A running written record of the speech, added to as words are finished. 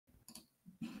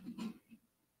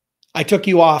I took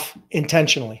you off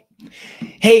intentionally.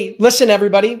 Hey, listen,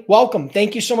 everybody. Welcome.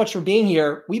 Thank you so much for being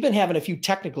here. We've been having a few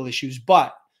technical issues,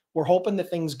 but we're hoping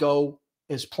that things go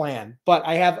as planned. But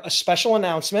I have a special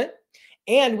announcement,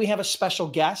 and we have a special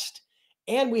guest,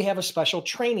 and we have a special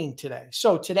training today.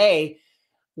 So today,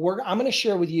 I'm going to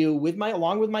share with you,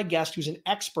 along with my guest, who's an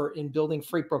expert in building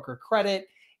freight broker credit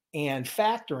and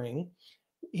factoring.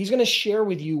 He's going to share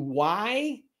with you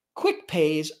why quick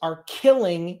pays are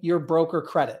killing your broker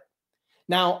credit.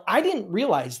 Now, I didn't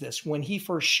realize this when he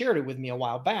first shared it with me a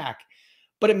while back,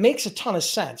 but it makes a ton of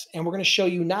sense. And we're going to show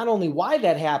you not only why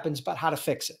that happens, but how to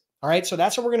fix it. All right. So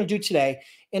that's what we're going to do today.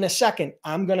 In a second,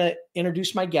 I'm going to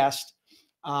introduce my guest.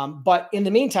 But in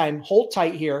the meantime, hold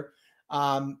tight here.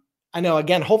 I know,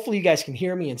 again, hopefully you guys can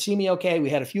hear me and see me okay. We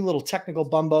had a few little technical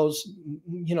bumbles,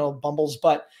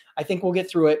 but I think we'll get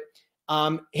through it.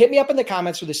 Hit me up in the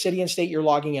comments for the city and state you're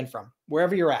logging in from,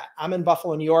 wherever you're at. I'm in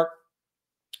Buffalo, New York.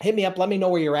 Hit me up. Let me know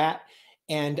where you're at,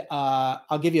 and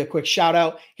I'll give you a quick shout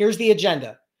out. Here's the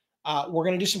agenda. We're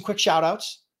going to do some quick shout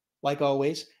outs, like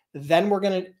always. Then we're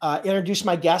going to introduce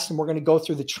my guest, and we're going to go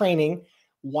through the training,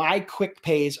 why quick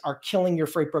pays are killing your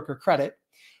freight broker credit.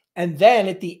 And then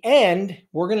at the end,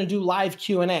 we're going to do live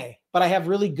Q&A. But I have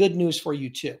really good news for you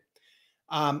too.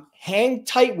 Hang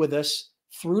tight with us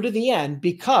through to the end,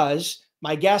 because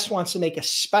my guest wants to make a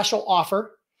special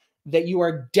offer that you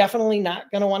are definitely not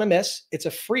going to want to miss. It's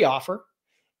a free offer,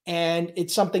 and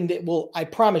it's something that I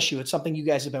promise you, it's something you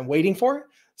guys have been waiting for,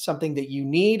 something that you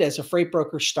need as a freight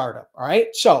broker startup. All right.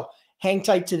 So hang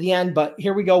tight to the end, but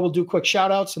here we go. We'll do quick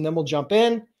shout outs and then we'll jump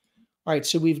in. All right.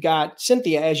 So we've got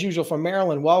Cynthia, as usual, from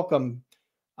Maryland. Welcome.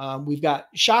 We've got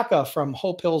Shaka from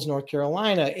Hope Hills, North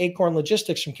Carolina, Acorn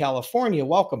Logistics from California.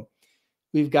 Welcome.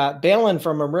 We've got Balin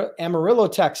from Amarillo,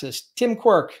 Texas. Tim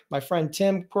Quirk, my friend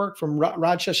Tim Quirk from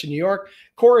Rochester, New York.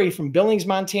 Corey from Billings,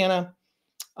 Montana.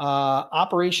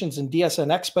 Operations and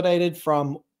DSN Expedited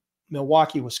from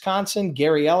Milwaukee, Wisconsin.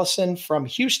 Gary Ellison from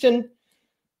Houston.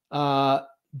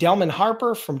 Delman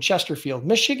Harper from Chesterfield,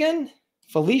 Michigan.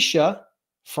 Felicia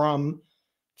from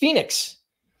Phoenix.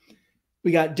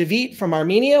 We got David from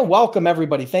Armenia. Welcome,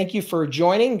 everybody. Thank you for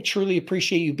joining. Truly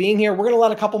appreciate you being here. We're going to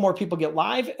let a couple more people get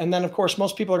live. And then, of course,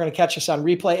 most people are going to catch us on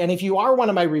replay. And if you are one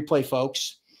of my replay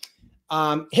folks,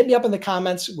 hit me up in the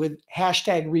comments with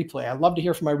hashtag replay. I'd love to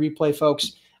hear from my replay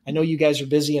folks. I know you guys are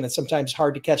busy and it's sometimes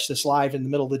hard to catch this live in the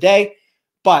middle of the day.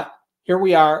 But here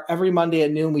we are. Every Monday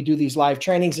at noon, we do these live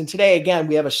trainings. And today, again,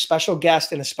 we have a special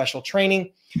guest and a special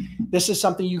training. This is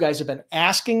something you guys have been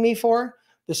asking me for.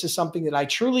 This is something that I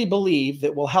truly believe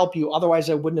that will help you. Otherwise,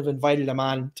 I wouldn't have invited him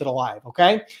on to the live.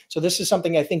 Okay. So this is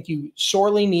something I think you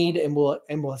sorely need and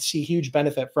will see huge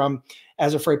benefit from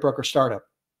as a freight broker startup.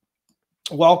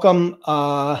 Welcome,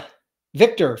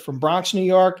 Victor from Bronx, New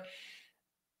York,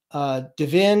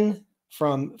 Devin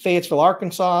from Fayetteville,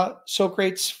 Arkansas,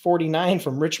 Socrates 49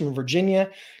 from Richmond, Virginia,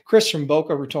 Chris from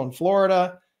Boca Raton,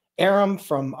 Florida, Aram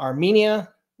from Armenia,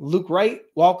 Luke Wright.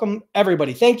 Welcome,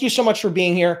 everybody. Thank you so much for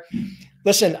being here.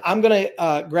 Listen, I'm going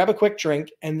to grab a quick drink,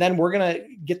 and then we're going to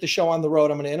get the show on the road.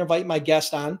 I'm going to invite my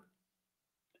guest on.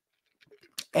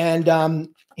 And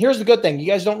here's the good thing. You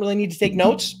guys don't really need to take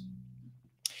notes,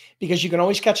 because you can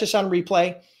always catch us on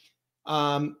replay,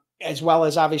 as well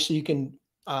as obviously you can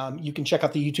check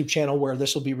out the YouTube channel where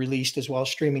this will be released, as well as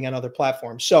streaming on other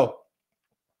platforms. So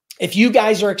if you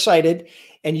guys are excited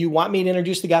and you want me to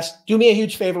introduce the guest, do me a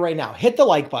huge favor right now. Hit the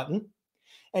like button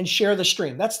and share the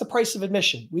stream. That's the price of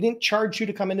admission. We didn't charge you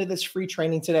to come into this free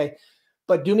training today,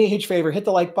 but do me a huge favor, hit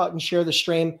the like button, share the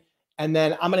stream, and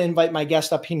then I'm going to invite my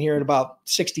guest up in here in about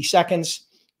 60 seconds.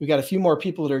 We got a few more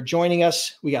people that are joining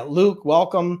us. We got Luke,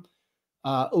 welcome.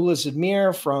 Ula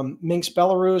Zadmir from Minsk,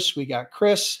 Belarus. We got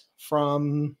Chris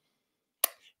from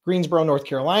Greensboro, North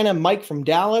Carolina. Mike from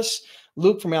Dallas.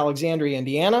 Luke from Alexandria,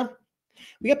 Indiana.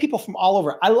 We got people from all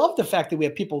over. I love the fact that we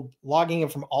have people logging in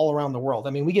from all around the world.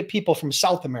 I mean, we get people from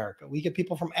South America. We get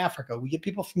people from Africa. We get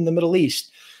people from the Middle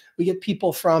East. We get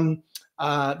people from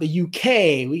the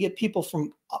UK. We get people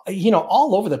from,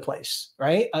 all over the place,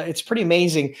 right? It's pretty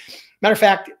amazing. Matter of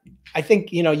fact, I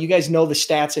think, you guys know the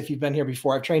stats if you've been here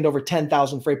before. I've trained over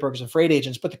 10,000 freight brokers and freight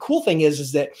agents. But the cool thing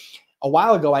is that a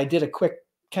while ago, I did a quick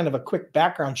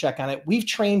background check on it. We've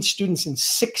trained students in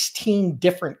 16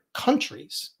 different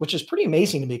countries, which is pretty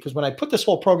amazing to me, because when I put this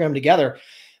whole program together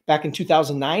back in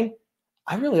 2009,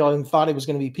 I really only thought it was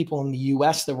going to be people in the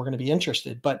US that were going to be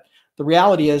interested. But the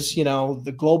reality is,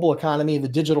 the global economy, the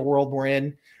digital world we're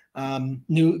in,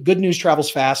 good news travels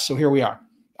fast. So here we are.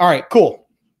 All right, cool.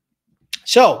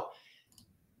 So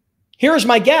here is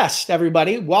my guest,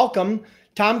 everybody. Welcome,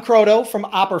 Tom Croteau from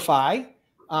OpperFi.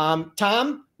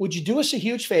 Tom, would you do us a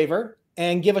huge favor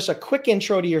and give us a quick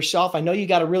intro to yourself. I know you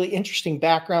got a really interesting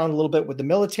background, a little bit with the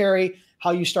military,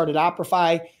 how you started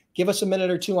Operify. Give us a minute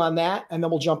or two on that, and then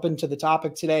we'll jump into the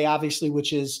topic today, obviously,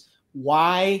 which is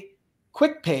why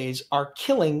quick pays are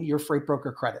killing your freight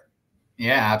broker credit.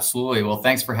 Yeah, absolutely. Well,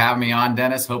 thanks for having me on,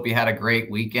 Dennis. Hope you had a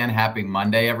great weekend. Happy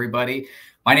Monday, everybody.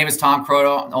 My name is Tom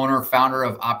Croto, owner, founder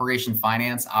of Operation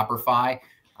Finance, Operify.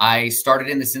 I started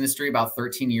in this industry about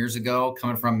 13 years ago,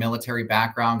 coming from a military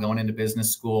background, going into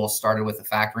business school, started with a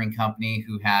factoring company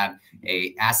who had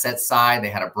a asset side, they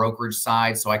had a brokerage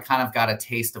side. So I kind of got a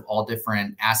taste of all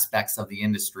different aspects of the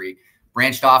industry.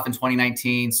 Branched off in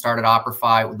 2019, started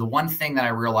Operify. The one thing that I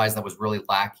realized that was really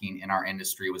lacking in our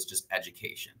industry was just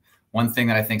education. One thing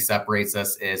that I think separates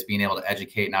us is being able to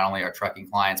educate not only our trucking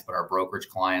clients, but our brokerage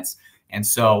clients. And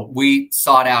so we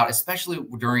sought out, especially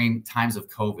during times of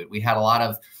COVID, we had a lot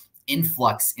of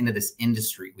influx into this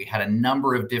industry. We had a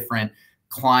number of different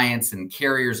clients and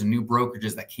carriers and new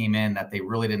brokerages that came in that they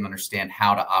really didn't understand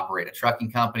how to operate a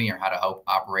trucking company or how to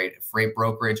operate a freight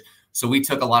brokerage. So we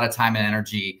took a lot of time and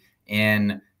energy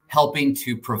in helping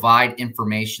to provide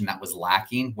information that was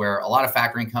lacking, where a lot of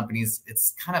factoring companies,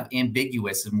 it's kind of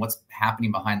ambiguous in what's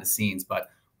happening behind the scenes, but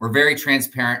we're very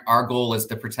transparent. Our goal is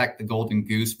to protect the golden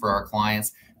goose for our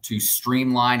clients, to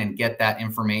streamline and get that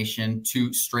information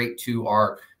straight to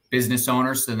our business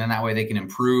owners. So then that way they can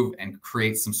improve and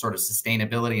create some sort of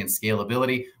sustainability and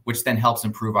scalability, which then helps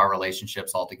improve our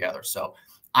relationships altogether. So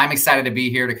I'm excited to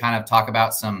be here to kind of talk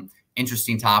about some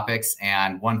interesting topics.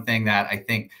 And one thing that I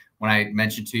think when I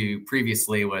mentioned to you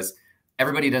previously was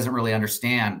everybody doesn't really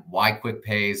understand why quick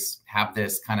pays have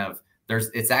this kind of,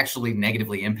 it's actually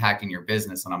negatively impacting your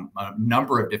business on a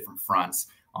number of different fronts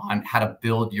on how to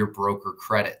build your broker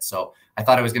credit. So I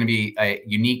thought it was going to be a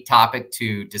unique topic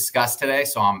to discuss today.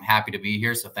 So I'm happy to be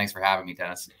here. So thanks for having me,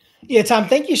 Dennis. Yeah, Tom,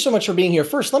 thank you so much for being here.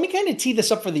 First, let me kind of tee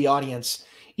this up for the audience.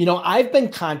 You know, I've been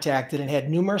contacted and had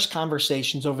numerous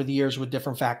conversations over the years with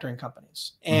different factoring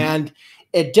companies. And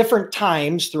at different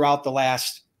times throughout the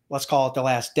last, let's call it the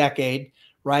last decade,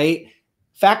 right?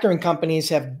 Factoring companies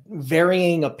have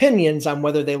varying opinions on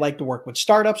whether they like to work with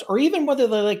startups or even whether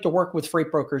they like to work with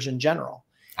freight brokers in general.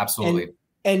 Absolutely.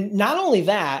 And not only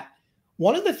that,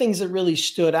 one of the things that really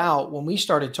stood out when we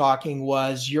started talking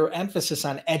was your emphasis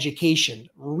on education.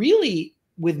 Really,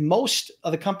 with most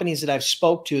of the companies that I've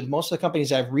spoke to, most of the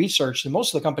companies I've researched, and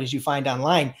most of the companies you find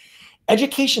online,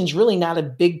 education is really not a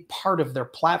big part of their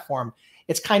platform.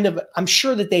 It's kind of, I'm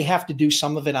sure that they have to do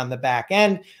some of it on the back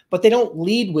end, but they don't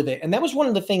lead with it. And that was one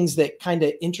of the things that kind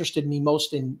of interested me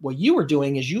most in what you were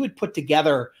doing is you would put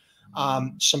together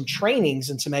some trainings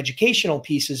and some educational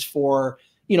pieces for,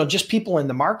 you know, just people in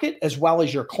the market as well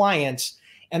as your clients.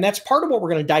 And that's part of what we're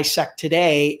going to dissect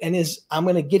today. And I'm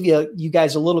going to give you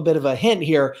guys a little bit of a hint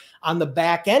here on the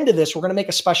back end of this. We're going to make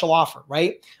a special offer,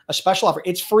 right? A special offer.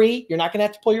 It's free. You're not going to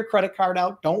have to pull your credit card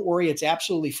out. Don't worry. It's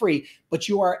absolutely free, but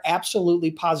you are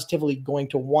absolutely positively going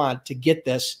to want to get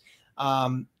this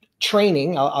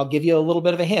training. I'll give you a little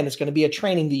bit of a hint. It's going to be a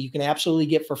training that you can absolutely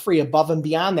get for free above and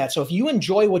beyond that. So if you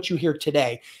enjoy what you hear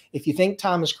today, if you think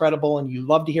Tom is credible and you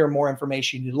love to hear more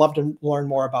information, you'd love to learn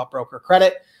more about broker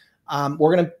credit,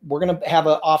 we're gonna have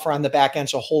an offer on the back end,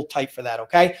 so hold tight for that.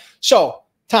 Okay. So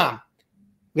Tom,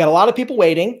 we got a lot of people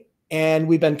waiting, and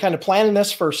we've been kind of planning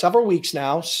this for several weeks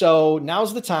now. So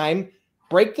now's the time.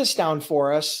 Break this down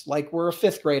for us, like we're a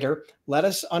fifth grader. Let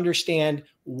us understand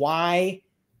why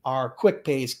are quick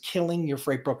pays killing your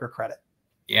freight broker credit.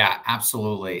 Yeah,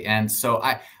 absolutely. And so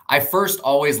I first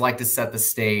always like to set the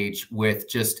stage with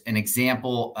just an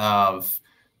example of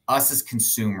us as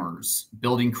consumers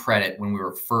building credit when we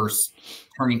were first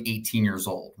turning 18 years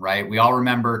old, right? We all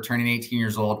remember turning 18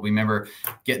 years old. We remember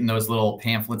getting those little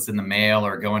pamphlets in the mail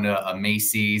or going to a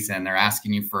Macy's and they're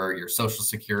asking you for your social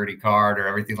security card or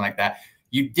everything like that.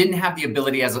 You didn't have the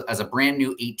ability as a brand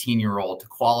new 18-year-old to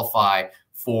qualify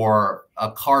for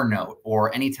a car note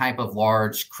or any type of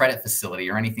large credit facility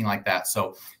or anything like that.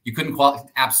 So you couldn't qualify,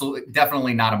 absolutely,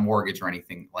 definitely not a mortgage or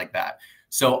anything like that.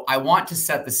 So I want to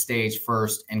set the stage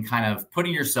first and kind of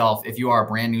putting yourself, if you are a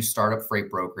brand new startup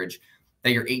freight brokerage,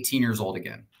 that you're 18 years old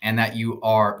again, and that you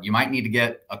might need to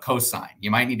get a cosign. You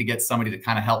might need to get somebody to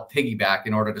kind of help piggyback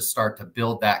in order to start to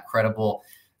build that credible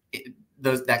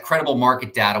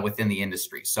market data within the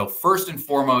industry. So first and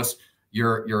foremost,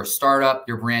 you're a startup,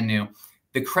 you're brand new.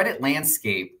 The credit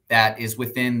landscape that is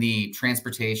within the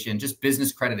transportation, just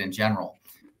business credit in general,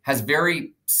 has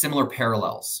very similar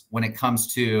parallels when it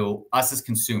comes to us as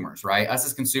consumers, right? Us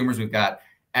as consumers, we've got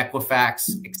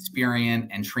Equifax, Experian,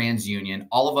 and TransUnion.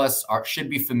 All of us should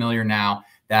be familiar now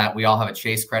that we all have a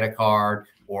Chase credit card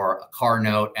or a car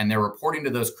note, and they're reporting to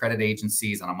those credit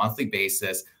agencies on a monthly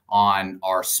basis on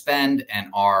our spend and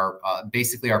our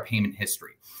basically our payment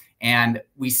history. And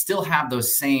we still have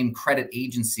those same credit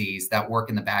agencies that work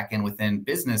in the back end within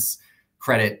business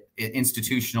credit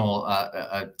institutional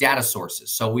data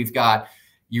sources. So we've got,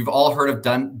 you've all heard of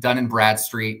Dun &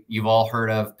 Bradstreet. You've all heard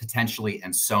of potentially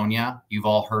Ansonia. You've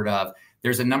all heard of,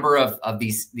 there's a number of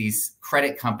these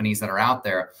credit companies that are out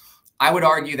there. I would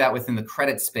argue that within the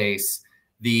credit space,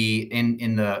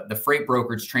 in the freight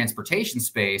brokerage transportation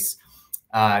space,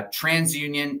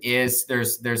 TransUnion is,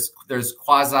 there's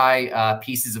quasi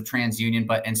pieces of TransUnion,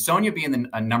 but Ansonia being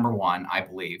the number one, I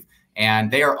believe,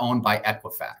 and they are owned by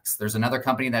Equifax. There's another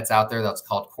company that's out there that's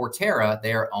called Cortera.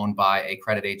 They are owned by a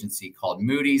credit agency called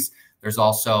Moody's. There's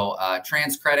also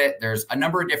TransCredit. There's a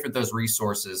number of different those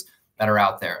resources that are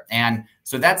out there. And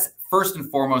so that's first and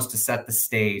foremost to set the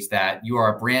stage that you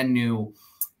are a brand new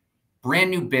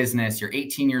business, you're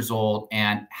 18 years old,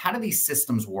 and how do these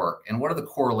systems work? And what are the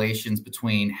correlations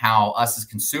between how us as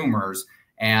consumers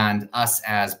and us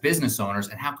as business owners,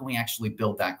 and how can we actually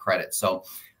build that credit? So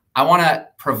I want to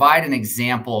provide an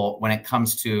example when it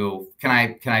comes to, can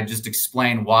I just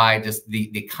explain why just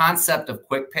the concept of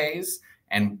quick pays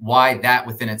and why that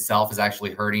within itself is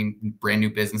actually hurting brand new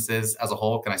businesses as a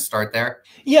whole? Can I start there?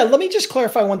 Yeah, let me just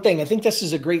clarify one thing. I think this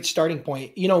is a great starting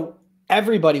point. You know,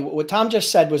 everybody, what Tom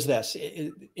just said was this,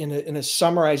 in a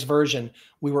summarized version,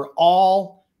 we were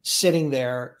all sitting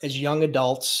there as young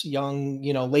adults, young,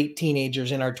 late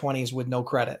teenagers in our 20s with no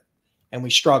credit, and we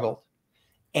struggled.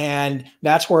 And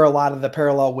that's where a lot of the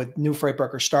parallel with new freight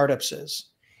broker startups is.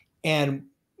 And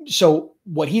so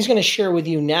what he's going to share with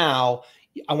you now,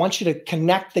 I want you to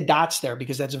connect the dots there,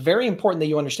 because that's very important that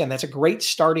you understand. That's a great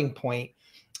starting point.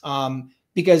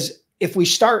 Because if we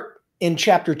start in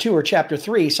chapter 2 or chapter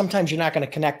 3, sometimes you're not going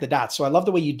to connect the dots. So I love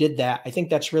the way you did that. I think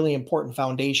that's really important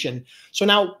foundation. So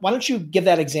now why don't you give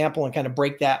that example and kind of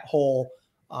break that whole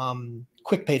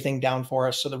quick pay thing down for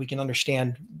us so that we can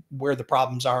understand where the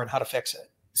problems are and how to fix it.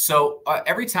 So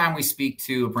every time we speak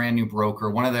to a brand new broker,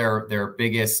 one of their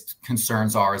biggest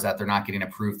concerns is that they're not getting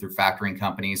approved through factoring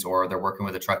companies, or they're working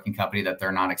with a trucking company that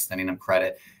they're not extending them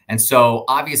credit. And so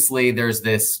obviously there's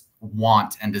this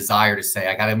want and desire to say,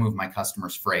 I got to move my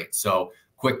customers' freight. So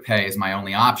quick pay is my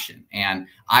only option. And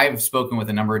I've spoken with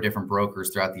a number of different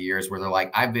brokers throughout the years where they're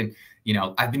like, I've been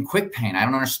quick paying. I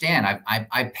don't understand.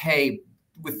 I pay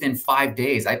within 5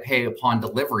 days. I pay upon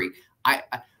delivery.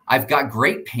 I've got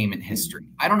great payment history.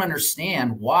 I don't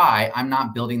understand why I'm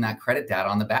not building that credit data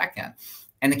on the back end.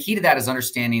 And the key to that is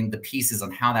understanding the pieces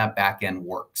on how that back end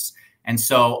works. And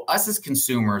so us as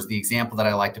consumers, the example that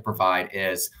I like to provide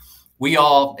is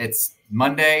it's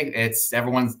Monday,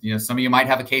 everyone's, some of you might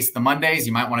have a case of the Mondays.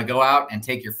 You might want to go out and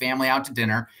take your family out to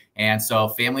dinner. And so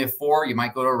family of 4, you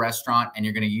might go to a restaurant and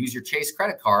you're going to use your Chase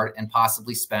credit card and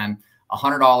possibly spend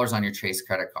 $100 on your Chase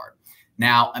credit card.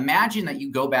 Now, imagine that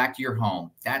you go back to your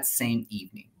home that same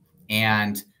evening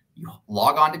and you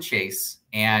log on to Chase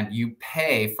and you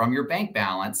pay from your bank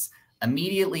balance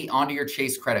immediately onto your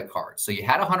Chase credit card. So you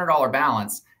had a $100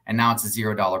 balance and now it's a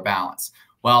 $0 balance.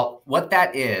 Well, what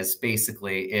that is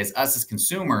basically is us as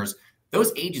consumers,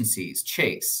 those agencies,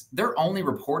 Chase, they're only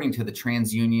reporting to the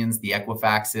TransUnions, the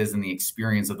Equifaxes, and the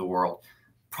Experians of the world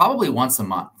probably once a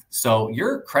month. So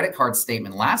your credit card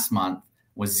statement last month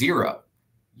was 0.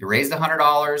 You raised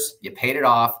 $100, you paid it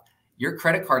off. Your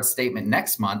credit card statement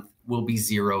next month will be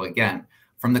 0 again.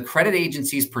 From the credit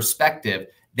agency's perspective,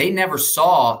 they never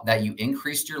saw that you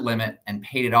increased your limit and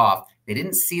paid it off. They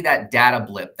didn't see that data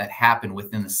blip that happened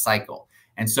within the cycle.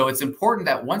 And so it's important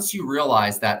that once you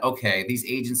realize that, okay, these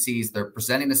agencies, they're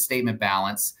presenting a statement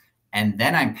balance and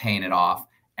then I'm paying it off.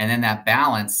 And then that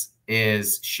balance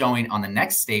is showing on the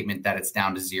next statement that it's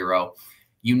down to 0.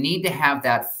 You need to have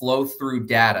that flow through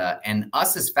data. And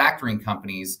us as factoring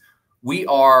companies, we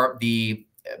are the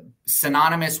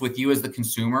synonymous with you as the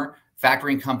consumer.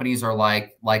 Factoring companies are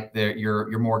like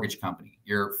your mortgage company,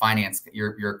 your finance,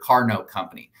 your car note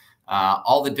company,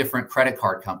 all the different credit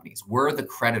card companies. We're the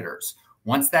creditors.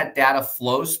 Once that data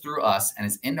flows through us and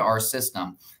is into our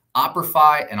system,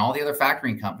 Operify and all the other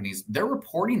factoring companies, they're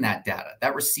reporting that data,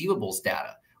 that receivables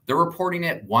data. They're reporting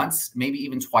it once, maybe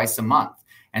even twice a month.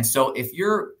 And so if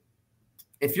you're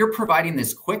providing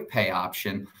this quick pay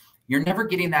option, you're never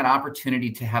getting that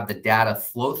opportunity to have the data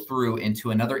flow through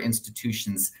into another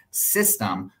institution's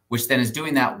system, which then is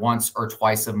doing that once or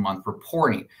twice a month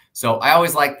reporting. So I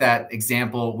always like that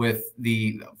example with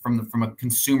from a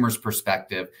consumer's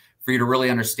perspective, for you to really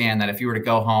understand that if you were to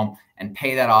go home and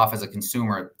pay that off as a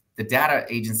consumer, the data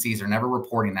agencies are never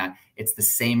reporting that. It's the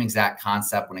same exact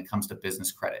concept when it comes to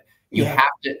business credit. You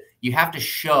have to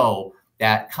show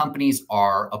that companies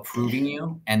are approving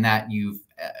you and that you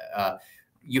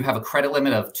have a credit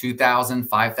limit of 2,000,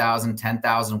 5,000,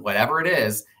 10,000, whatever it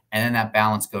is, and then that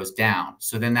balance goes down.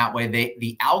 So then that way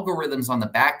the algorithms on the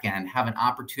back end have an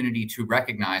opportunity to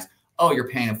recognize, oh, you're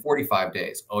paying in 45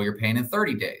 days. Oh, you're paying in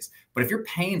 30 days. But if you're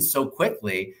paying so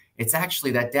quickly, it's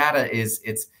actually that data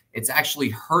it's actually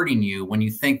hurting you when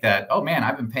you think that, oh man,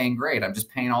 I've been paying great. I'm just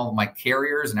paying all of my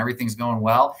carriers and everything's going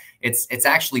well. It's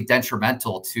actually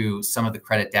detrimental to some of the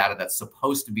credit data that's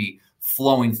supposed to be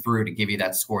flowing through to give you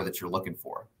that score that you're looking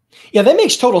for. Yeah, that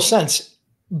makes total sense.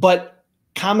 But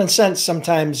common sense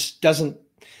sometimes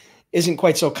isn't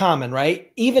quite so common,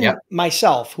 right? Even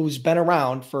myself, who's been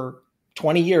around for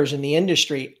 20 years in the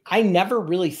industry, I never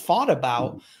really thought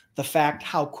about the fact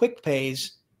how quick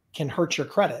pays can hurt your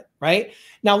credit, right?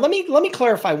 Now, let me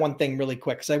clarify one thing really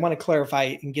quick, because I want to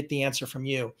clarify and get the answer from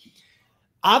you.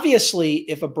 Obviously,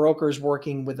 if a broker is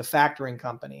working with a factoring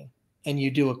company and you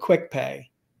do a quick pay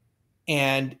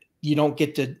and you don't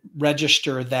get to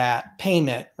register that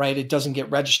payment, right? It doesn't get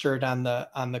registered on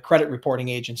the credit reporting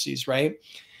agencies, right?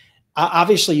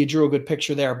 Obviously, you drew a good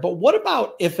picture there. But what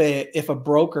about if a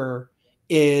broker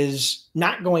is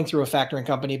not going through a factoring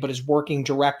company, but is working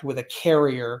direct with a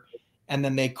carrier, and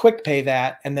then they quick pay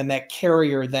that, and then that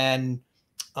carrier then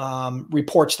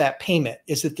reports that payment?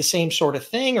 Is it the same sort of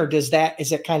thing, or is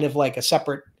it kind of like a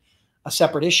separate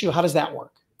issue? How does that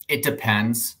work? It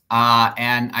depends.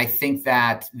 And I think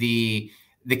that the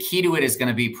key to it is going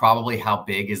to be probably how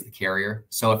big is the carrier.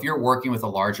 So if you're working with a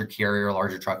larger carrier, a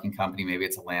larger trucking company, maybe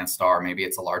it's a Landstar, maybe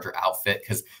it's a larger outfit,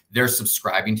 because they're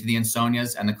subscribing to the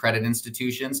Insonias and the credit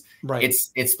institutions. Right.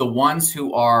 It's the ones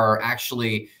who are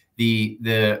actually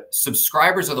the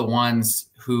subscribers are the ones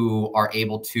who are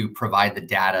able to provide the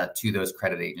data to those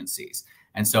credit agencies.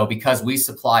 And so because we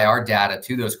supply our data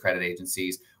to those credit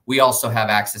agencies, we also have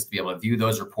access to be able to view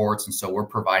those reports. And so we're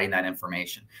providing that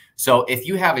information. So if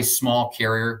you have a small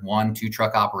carrier, 1-2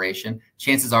 truck operation,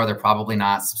 chances are they're probably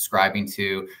not subscribing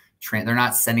to, they're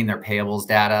not sending their payables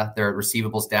data, their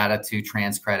receivables data to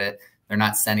TransCredit. They're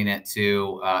not sending it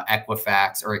to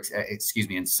Equifax, or excuse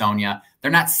me, Insonia. They're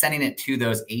not sending it to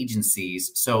those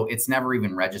agencies. So it's never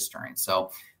even registering. So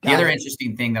the other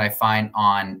interesting thing that I find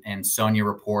on Insonia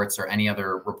reports or any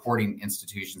other reporting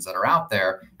institutions that are out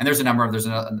there, and there's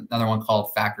another one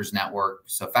called Factors Network.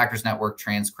 So Factors Network,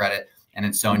 TransCredit, and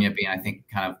Insonia being, I think,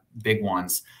 kind of big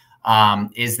ones,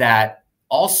 is that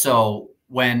also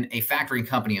when a factoring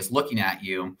company is looking at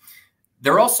you,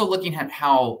 they're also looking at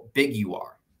how big you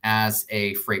are as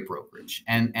a freight brokerage.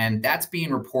 And that's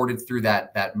being reported through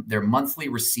their monthly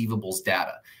receivables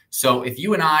data. So if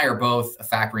you and I are both a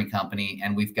factoring company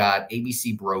and we've got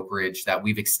ABC Brokerage that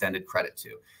we've extended credit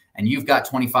to, and you've got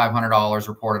 $2,500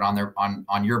 reported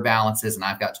on your balances, and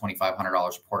I've got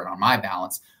 $2,500 reported on my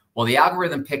balance, well, the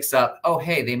algorithm picks up, oh,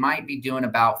 hey, they might be doing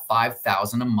about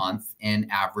 $5,000 a month in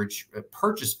average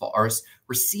purchase or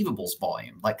receivables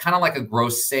volume, kind of like a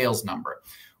gross sales number.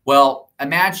 Well,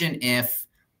 imagine if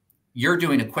you're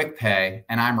doing a quick pay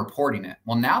and I'm reporting it.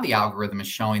 Well, now the algorithm is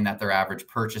showing that their average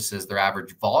purchases, their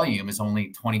average volume is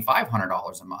only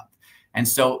 $2,500 a month. And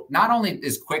so not only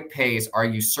is quick pays, are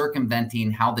you circumventing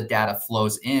how the data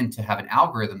flows in to have an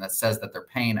algorithm that says that they're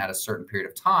paying at a certain period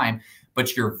of time,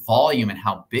 but your volume and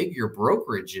how big your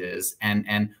brokerage is,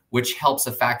 and which helps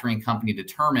a factoring company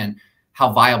determine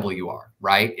how viable you are,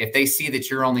 right? If they see that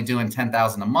you're only doing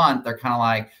 $10,000 a month, they're kind of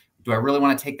like, do I really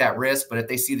want to take that risk? But if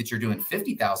they see that you're doing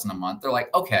 $50,000 a month, they're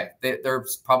like, okay, they're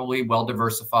probably well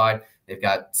diversified. They've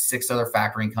got 6 other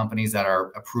factoring companies that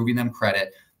are approving them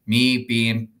credit. Me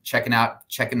being checking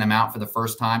them out for the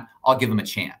first time, I'll give them a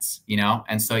chance,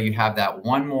 And so you have that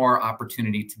one more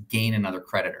opportunity to gain another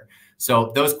creditor.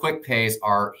 So those quick pays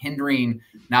are hindering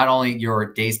not only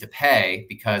your days to pay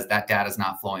because that data is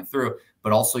not flowing through,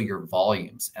 but also your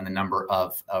volumes and the number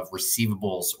of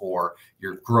receivables or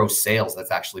your gross sales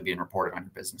that's actually being reported on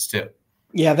your business too.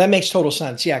 Yeah, that makes total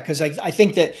sense. Yeah, because I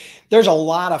think that there's a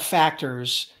lot of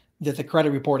factors that the credit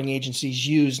reporting agencies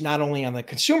use, not only on the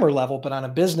consumer level, but on a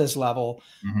business level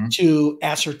to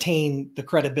ascertain the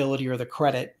credibility or the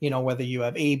credit, whether you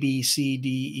have A, B, C,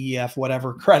 D, E, F,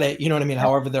 whatever credit, you know what I mean? Yeah.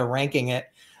 However they're ranking it,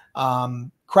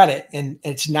 credit. And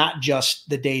it's not just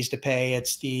the days to pay,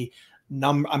 it's the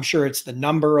I'm sure it's the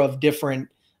number of different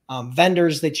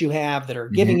vendors that you have that are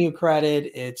giving you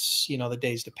credit. It's, the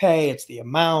days to pay, it's the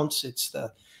amounts, it's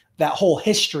that whole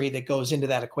history that goes into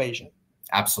that equation.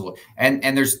 Absolutely.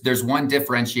 And there's one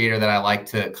differentiator that I like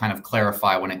to kind of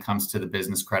clarify when it comes to the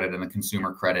business credit and the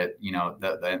consumer credit,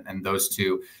 and those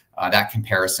two, that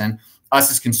comparison.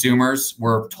 Us as consumers,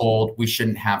 we're told we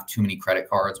shouldn't have too many credit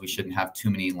cards. We shouldn't have too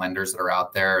many lenders that are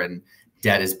out there. And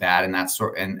debt is bad in that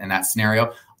sort in that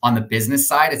scenario. On the business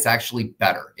side, it's actually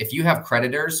better. If you have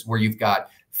creditors where you've got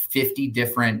 50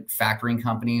 different factoring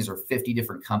companies or 50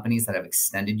 different companies that have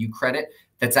extended you credit,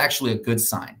 that's actually a good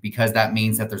sign, because that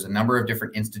means that there's a number of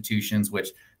different institutions, which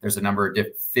there's a number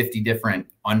of 50 different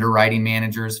underwriting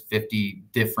managers, 50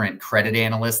 different credit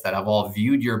analysts that have all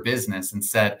viewed your business and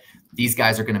said, these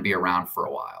guys are going to be around for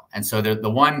a while. And so the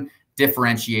one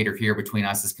differentiator here between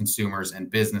us as consumers and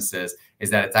businesses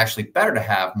is that it's actually better to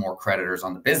have more creditors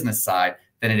on the business side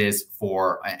than it is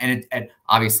for, and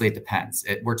obviously it depends.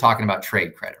 We're talking about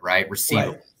trade credit, right?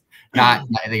 Receivables. Right. Not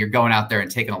that you're going out there and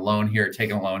taking a loan here,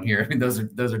 taking a loan here. I mean, those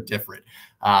are different.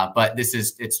 But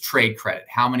it's trade credit.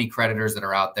 How many creditors that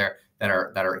are out there that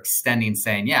are extending,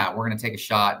 saying, yeah, we're going to take a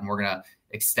shot and we're going to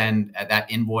extend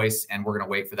that invoice and we're going to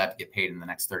wait for that to get paid in the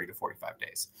next 30 to 45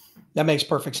 days. That makes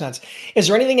perfect sense. Is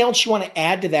there anything else you want to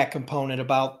add to that component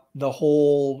about the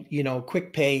whole,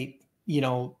 quick pay,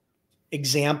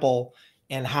 example,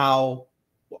 and how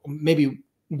maybe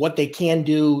what they can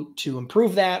do to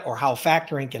improve that, or how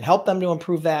factoring can help them to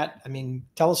improve that? I mean,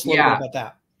 tell us a little bit about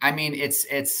that. I mean, it's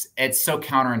so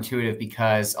counterintuitive,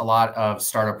 because a lot of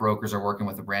startup brokers are working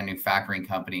with a brand new factoring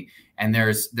company, and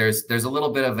there's a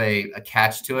little bit of a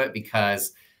catch to it,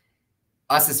 because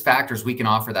us as factors, we can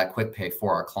offer that quick pay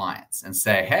for our clients and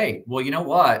say, hey, well, you know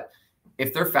what?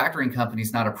 If their factoring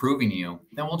company's not approving you,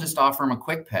 then we'll just offer them a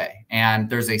quick pay. And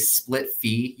there's a split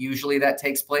fee usually that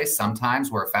takes place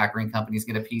sometimes, where factoring companies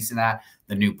get a piece of that.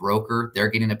 The new broker, they're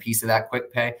getting a piece of that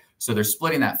quick pay. So they're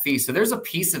splitting that fee. So there's a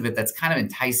piece of it that's kind of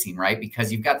enticing, right?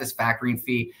 Because you've got this factoring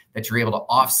fee that you're able to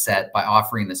offset by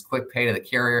offering this quick pay to the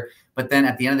carrier. But then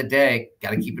at the end of the day,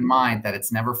 got to keep in mind that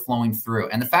it's never flowing through.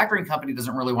 And the factoring company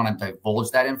doesn't really want to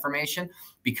divulge that information,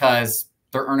 because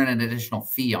they're earning an additional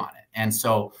fee on it. And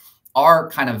so our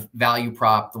kind of value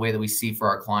prop, the way that we see for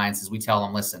our clients, is we tell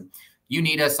them, listen, you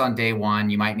need us on day one.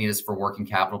 You might need us for working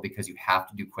capital because you have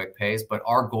to do quick pays. But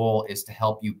our goal is to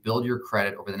help you build your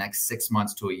credit over the next 6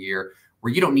 months to a year,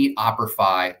 where you don't need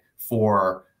OpperFi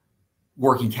for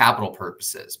working capital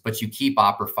purposes, but you keep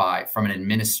OpperFi from an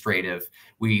administrative.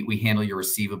 We handle your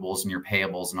receivables and your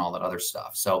payables and all that other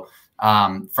stuff. So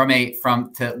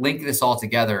to link this all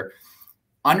together,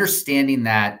 understanding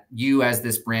that you, as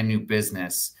this brand new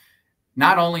business,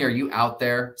 not only are you out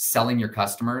there selling your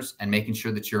customers and making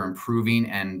sure that you're improving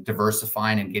and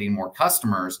diversifying and getting more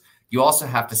customers, you also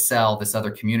have to sell this other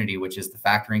community, which is the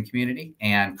factoring community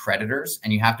and creditors.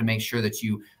 And you have to make sure that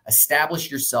you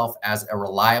establish yourself as a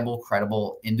reliable,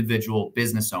 credible individual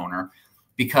business owner,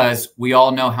 because we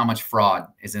all know how much fraud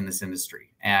is in this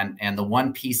industry. And the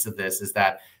one piece of this is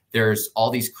that there's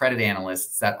all these credit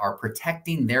analysts that are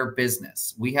protecting their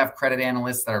business. We have credit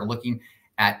analysts that are looking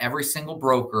at every single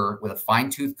broker with a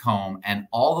fine-tooth comb and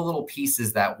all the little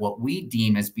pieces that what we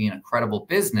deem as being a credible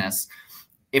business,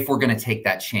 if we're going to take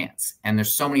that chance. And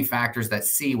there's so many factors that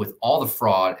see, with all the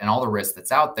fraud and all the risk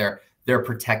that's out there, they're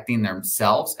protecting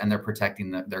themselves and they're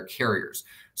protecting their carriers.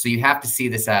 So you have to see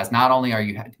this as, not only are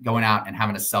you going out and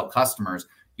having to sell customers,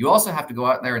 you also have to go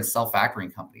out there and sell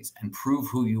factoring companies and prove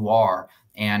who you are.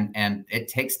 And it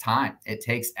takes time. It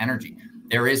takes energy.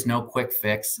 There is no quick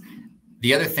fix.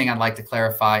 The other thing I'd like to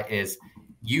clarify is,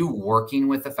 you working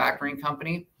with a factoring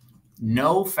company,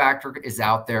 no factor is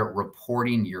out there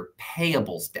reporting your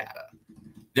payables data.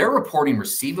 They're reporting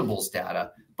receivables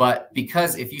data, but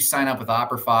because if you sign up with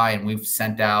OpperFi and we've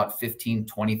sent out 15,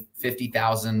 20,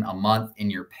 50,000 a month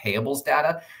in your payables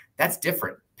data, that's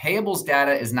different. Payables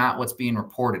data is not what's being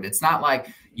reported. It's not like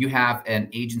you have an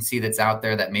agency that's out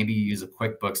there that maybe you use a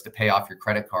QuickBooks to pay off your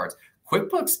credit cards.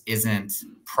 QuickBooks isn't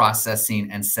processing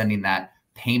and sending that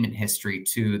payment history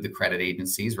to the credit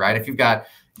agencies, right? If you've got,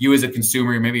 you as a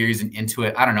consumer, maybe you're using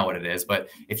Intuit, I don't know what it is, but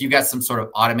if you've got some sort of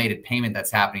automated payment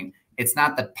that's happening, it's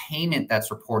not the payment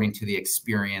that's reporting to the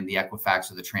Experian, the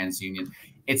Equifax, or the TransUnion.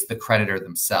 It's the creditor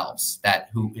themselves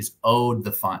who is owed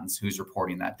the funds, who's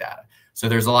reporting that data. So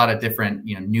there's a lot of different,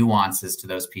 nuances to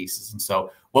those pieces. And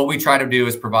so what we try to do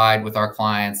is provide with our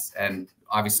clients, and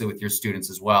obviously with your students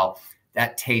as well,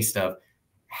 that taste of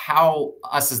how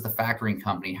us as the factoring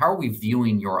company, how are we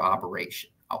viewing your operation?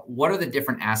 What are the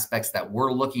different aspects that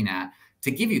we're looking at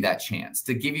to give you that chance,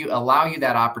 to allow you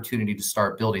that opportunity to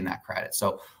start building that credit?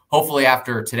 So hopefully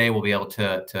after today, we'll be able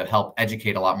to help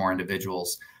educate a lot more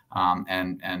individuals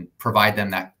and provide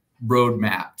them that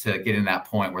roadmap to get in that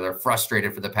point where they're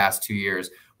frustrated for the past 2 years,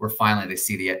 where finally they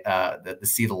see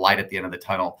the light at the end of the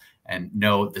tunnel and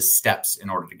know the steps in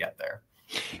order to get there.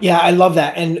 Yeah, I love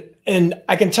that. And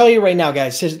I can tell you right now,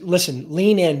 guys, listen,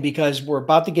 lean in, because we're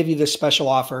about to give you this special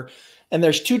offer. And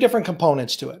there's two different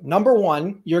components to it. Number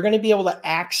one, you're going to be able to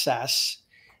access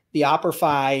the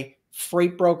OpperFi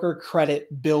freight broker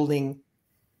credit building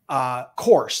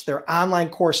course, their online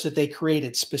course that they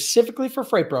created specifically for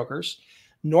freight brokers.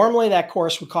 Normally that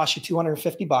course would cost you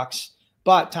 $250,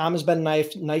 but Tom has been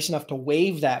nice enough to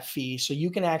waive that fee so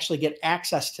you can actually get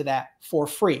access to that for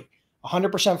free.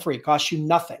 100% free, costs you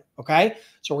nothing. Okay.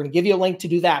 So we're going to give you a link to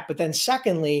do that. But then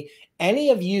secondly, any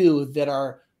of you that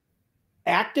are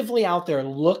actively out there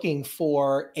looking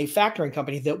for a factoring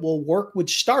company that will work with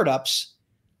startups,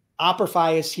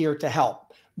 OpperFi is here to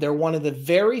help. They're one of the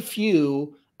very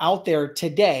few out there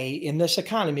today in this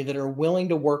economy that are willing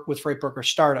to work with freight broker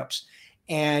startups.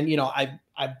 And, you know,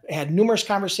 I've had numerous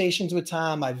conversations with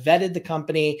Tom. I've vetted the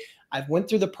company. I've went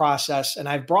through the process, and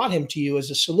I've brought him to you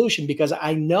as a solution because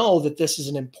I know that this is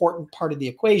an important part of the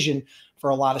equation for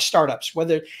a lot of startups.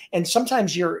 And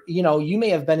sometimes you may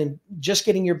have been just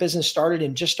getting your business started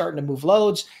and just starting to move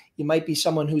loads. You might be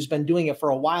someone who's been doing it for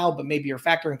a while, but maybe your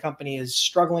factoring company is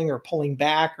struggling or pulling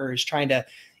back or is trying to,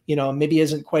 maybe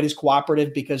isn't quite as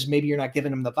cooperative because maybe you're not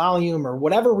giving them the volume or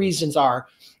whatever reasons are.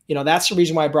 That's the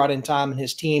reason why I brought in Tom and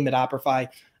his team at OpperFi.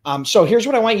 So here's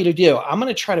what I want you to do. I'm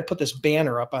going to try to put this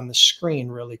banner up on the screen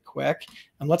really quick,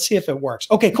 and let's see if it works.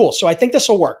 Okay, cool. So I think this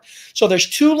will work. So there's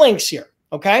 2 links here.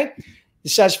 Okay. It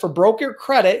says for broker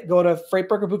credit, go to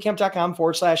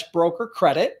freightbrokerbootcamp.com/broker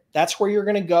credit. That's where you're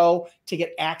going to go to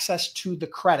get access to the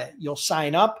credit. You'll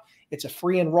sign up. It's a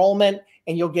free enrollment,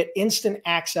 and you'll get instant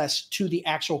access to the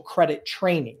actual credit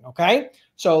training. Okay.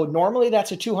 So normally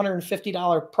that's a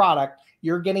 $250 product.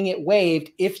 You're getting it waived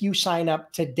if you sign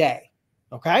up today.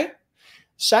 Okay.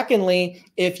 Secondly,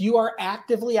 if you are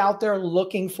actively out there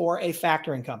looking for a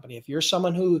factoring company, if you're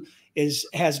someone who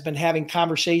has been having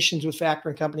conversations with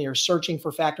factoring company or searching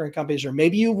for factoring companies, or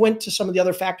maybe you went to some of the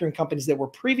other factoring companies that were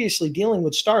previously dealing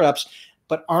with startups,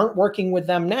 but aren't working with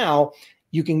them now,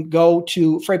 you can go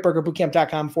to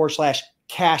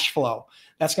freightbrokerbootcamp.com/cash flow.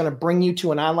 That's going to bring you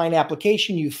to an online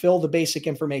application. You fill the basic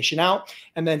information out,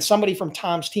 and then somebody from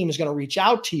Tom's team is going to reach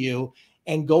out to you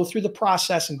and go through the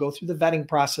process and go through the vetting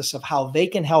process of how they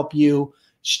can help you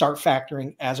start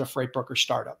factoring as a freight broker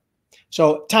startup.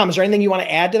 So, Tom, is there anything you want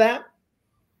to add to that?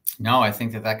 No, I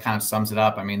think that kind of sums it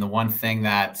up. I mean, the one thing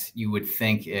that you would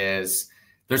think is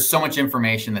there's so much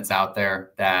information that's out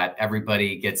there that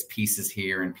everybody gets pieces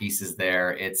here and pieces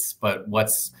there. It's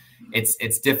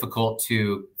difficult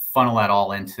to funnel that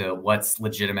all into what's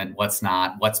legitimate, what's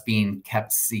not, what's being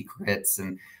kept secrets.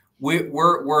 And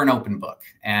we're an open book.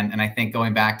 And I think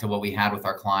going back to what we had with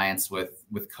our clients with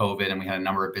COVID, and we had a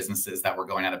number of businesses that were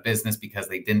going out of business because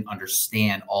they didn't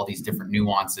understand all these different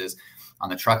nuances. On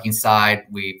the trucking side,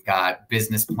 we've got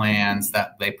business plans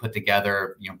that they put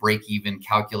together, break-even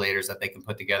calculators that they can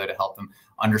put together to help them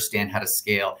understand how to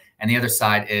scale. And the other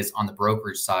side is on the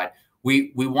brokerage side.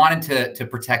 We wanted to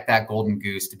protect that golden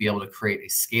goose, to be able to create a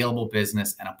scalable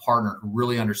business and a partner who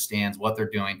really understands what they're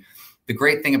doing. The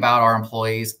great thing about our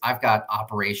employees, I've got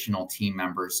operational team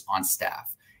members on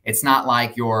staff. It's not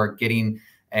like you're getting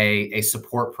a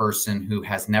support person who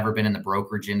has never been in the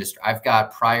brokerage industry. I've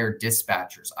got prior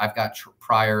dispatchers. I've got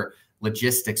prior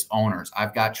logistics owners.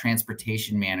 I've got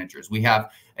transportation managers. We have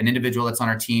an individual that's on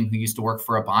our team who used to work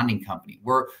for a bonding company.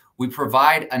 We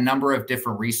provide a number of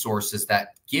different resources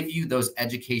that give you those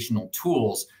educational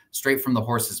tools straight from the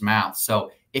horse's mouth.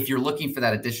 So if you're looking for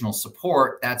that additional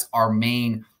support, that's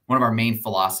one of our main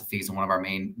philosophies, and one of our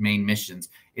main missions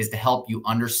is to help you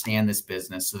understand this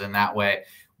business. So then that way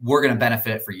we're going to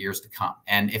benefit it for years to come.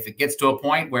 And if it gets to a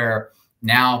point where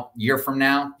now, year from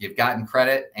now, you've gotten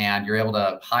credit and you're able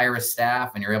to hire a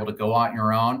staff and you're able to go out on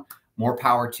your own, more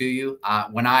power to you.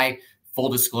 Full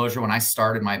disclosure, when I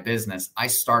started my business, I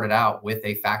started out with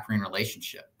a factoring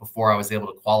relationship before I was able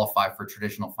to qualify for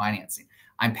traditional financing.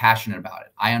 I'm passionate about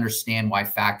it. I understand why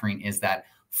factoring is that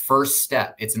first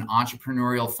step. It's an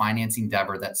entrepreneurial financing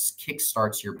endeavor that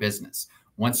kickstarts your business.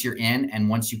 Once you're in, and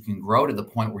once you can grow to the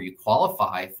point where you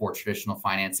qualify for traditional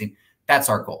financing, that's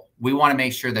our goal. We want to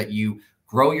make sure that you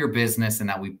grow your business and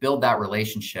that we build that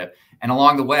relationship. And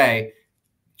along the way,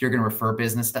 you're going to refer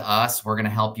business to us. We're going to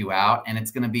help you out. And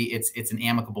it's going to be, it's an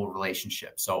amicable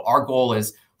relationship. So our goal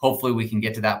is hopefully we can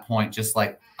get to that point, just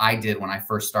like I did when I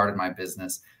first started my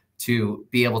business, to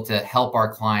be able to help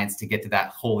our clients to get to that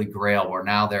holy grail where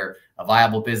now they're a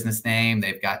viable business name.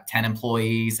 They've got 10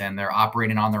 employees and they're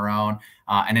operating on their own.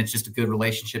 And it's just a good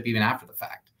relationship even after the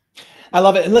fact. I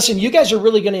love it. And listen, you guys are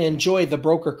really going to enjoy the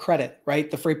broker credit,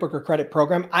 right? The freight broker credit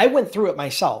program. I went through it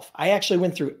myself. I actually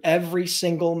went through every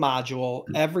single module,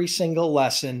 every single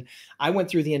lesson. I went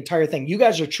through the entire thing. You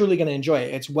guys are truly going to enjoy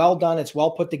it. It's well done. It's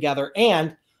well put together.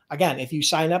 And again, if you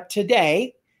sign up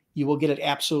today, you will get it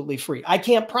absolutely free. I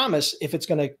can't promise if it's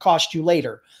going to cost you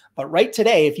later, but right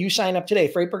today, if you sign up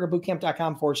today,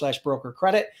 freightbrokerbootcamp.com/broker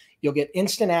credit, you'll get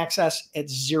instant access at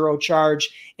zero charge.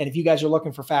 And if you guys are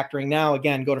looking for factoring now,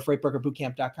 again, go to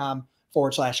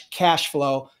freightbrokerbootcamp.com/cash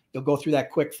flow. You'll go through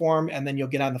that quick form, and then you'll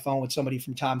get on the phone with somebody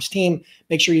from Tom's team.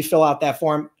 Make sure you fill out that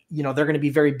form. You know, they're going to be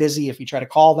very busy if you try to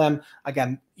call them.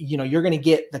 Again, you know, you're going to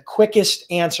get the quickest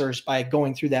answers by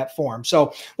going through that form.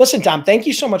 So listen, Tom, thank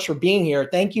you so much for being here.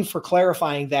 Thank you for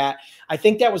clarifying that. I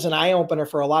think that was an eye-opener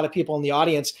for a lot of people in the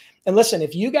audience. And listen,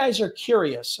 if you guys are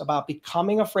curious about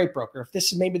becoming a freight broker, if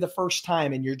this is maybe the first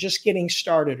time and you're just getting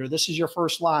started, or this is your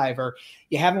first live, or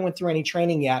you haven't went through any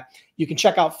training yet, you can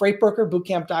check out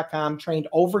freightbrokerbootcamp.com, trained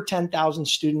over 10,000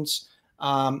 students.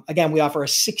 Again, we offer a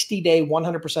 60-day,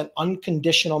 100%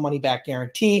 unconditional money-back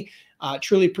guarantee.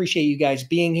 Truly appreciate you guys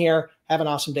being here. Have an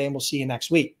awesome day, and we'll see you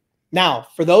next week. Now,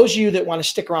 for those of you that want to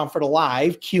stick around for the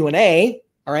live Q&A,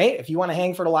 all right, if you want to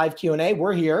hang for the live Q&A,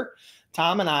 we're here,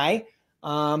 Tom and I,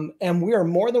 and we are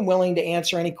more than willing to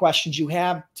answer any questions you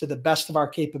have to the best of our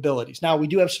capabilities. Now, we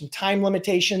do have some time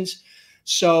limitations,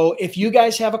 so if you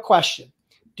guys have a question,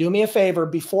 do me a favor.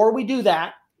 Before we do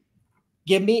that,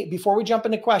 before we jump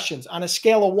into questions, on a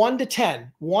scale of 1 to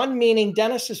 10, 1 meaning,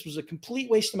 Dennis, this was a complete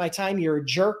waste of my time, you're a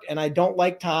jerk, and I don't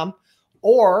like Tom,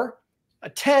 or a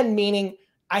 10 meaning,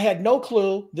 I had no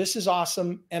clue, this is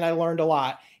awesome, and I learned a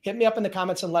lot. Hit me up in the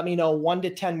comments and let me know 1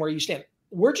 to 10 where you stand.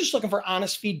 We're just looking for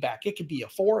honest feedback. It could be a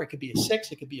 4, it could be a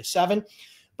 6, it could be a 7.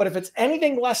 But if it's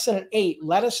anything less than an 8,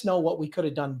 let us know what we could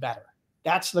have done better.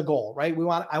 That's the goal, right?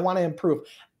 I want to improve.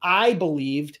 I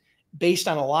believed, based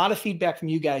on a lot of feedback from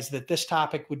you guys, that this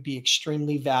topic would be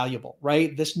extremely valuable,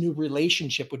 right? This new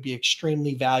relationship would be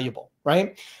extremely valuable,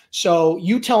 right? So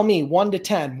you tell me 1 to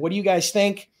 10, what do you guys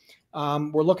think?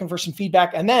 We're looking for some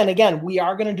feedback. And then again, we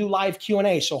are going to do live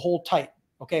Q&A, so hold tight.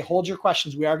 Okay, hold your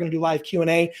questions. We are going to do live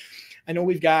Q&A. I know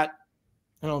we've got,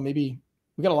 I don't know, maybe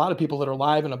we got a lot of people that are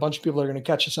live and a bunch of people are going to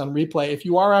catch us on replay. If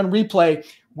you are on replay,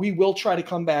 we will try to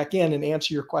come back in and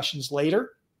answer your questions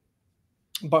later.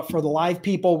 But for the live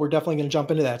people, we're definitely going to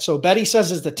jump into that. So Betty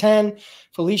says it's a 10.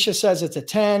 Felicia says it's a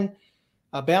 10.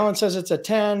 Balance says it's a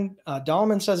 10.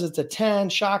 Dahlman says it's a 10.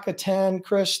 Shaka 10.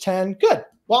 Chris 10. Good.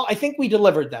 Well, I think we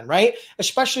delivered then, right?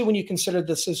 Especially when you consider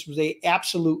this was a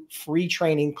absolute free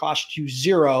training, cost you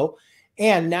zero.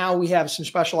 And now we have some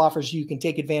special offers you can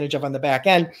take advantage of on the back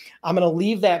end. I'm going to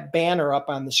leave that banner up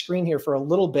on the screen here for a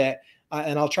little bit,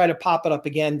 and I'll try to pop it up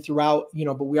again throughout,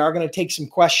 but we are going to take some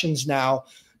questions now.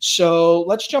 So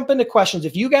let's jump into questions.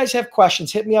 If you guys have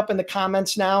questions, hit me up in the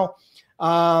comments now.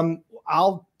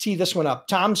 I'll tee this one up.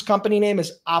 Tom's company name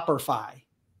is OpperFi.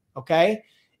 Okay.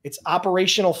 It's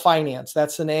Operational Finance.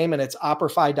 That's the name, and it's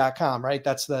opperfi.com, right?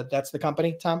 That's the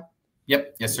company, Tom?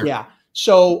 Yep. Yes, sir. Yeah.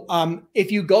 So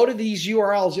if you go to these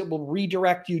URLs, it will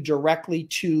redirect you directly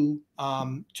to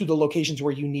the locations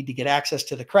where you need to get access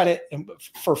to the credit and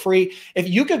for free. If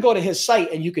you could go to his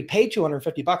site and you could pay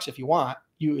 $250 if you want,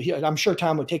 I'm sure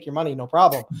Tom would take your money, no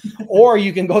problem. Or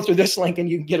you can go through this link and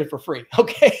you can get it for free.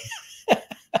 Okay.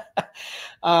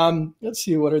 Let's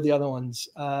see. What are the other ones?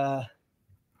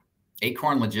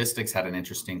 Acorn Logistics had an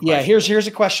interesting question. Yeah. Here's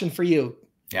a question for you.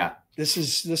 Yeah. This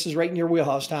is right in your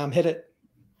wheelhouse, Tom. Hit it.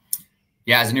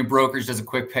 Yeah, as a new brokerage, does a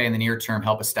quick pay in the near term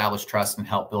help establish trust and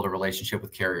help build a relationship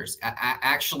with carriers?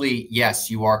 Actually, yes,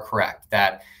 you are correct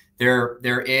that there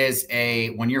is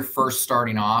when you're first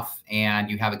starting off and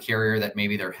you have a carrier that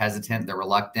maybe they're hesitant, they're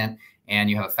reluctant, and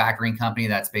you have a factoring company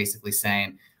that's basically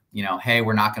saying, hey,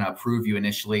 we're not going to approve you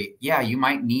initially. Yeah, you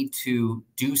might need to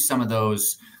do some of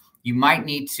those. You might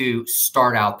need to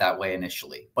start out that way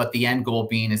initially, but the end goal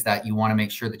being is that you want to make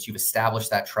sure that you've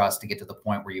established that trust to get to the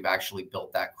point where you've actually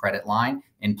built that credit line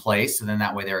in place. So then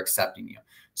that way they're accepting you.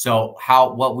 So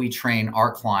what we train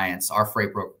our clients, our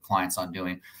freight broker clients on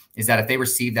doing is that if they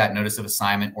receive that notice of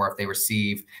assignment, or if they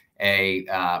receive a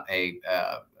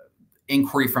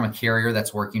inquiry from a carrier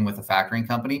that's working with a factoring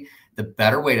company, the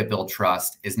better way to build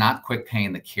trust is not quick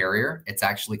paying the carrier. It's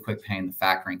actually quick paying the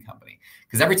factoring company.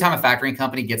 Because every time a factoring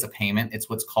company gets a payment, it's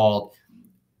what's called,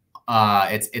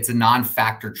 it's a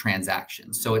non-factor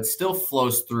transaction. So it still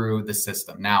flows through the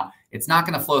system. Now, it's not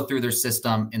going to flow through their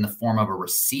system in the form of a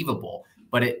receivable,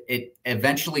 but it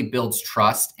eventually builds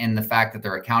trust in the fact that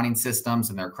their accounting systems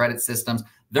and their credit systems,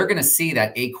 they're going to see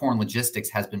that Acorn Logistics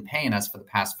has been paying us for the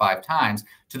past 5 times,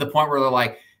 to the point where they're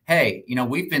like, hey,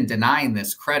 we've been denying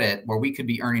this credit where we could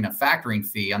be earning a factoring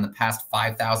fee on the past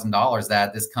 $5,000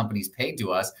 that this company's paid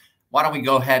to us. Why don't we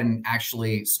go ahead and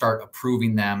actually start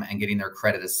approving them and getting their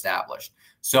credit established?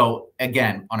 So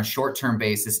again, on a short-term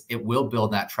basis, it will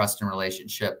build that trust and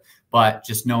relationship, but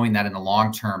just knowing that in the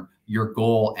long term, your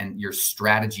goal and your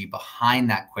strategy behind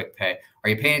that quick pay. Are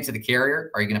you paying it to the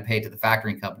carrier? Or are you going to pay it to the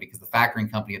factoring company? Because the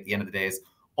factoring company at the end of the day is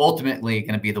ultimately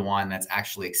going to be the one that's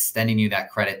actually extending you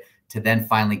that credit to then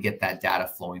finally get that data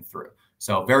flowing through.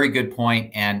 So very good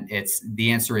point. And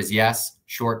the answer is yes,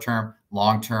 short term,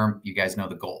 long term, you guys know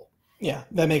the goal. Yeah,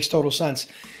 that makes total sense.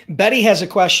 Betty has a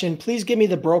question. Please give me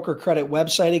the broker credit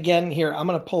website again. Here, I'm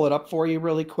going to pull it up for you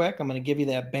really quick. I'm going to give you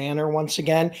that banner once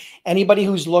again. Anybody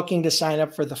who's looking to sign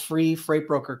up for the free Freight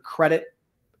Broker Credit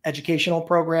educational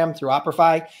program through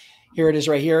Opperfy, here it is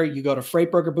right here. You go to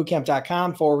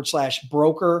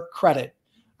freightbrokerbootcamp.com/broker credit.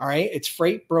 All right. It's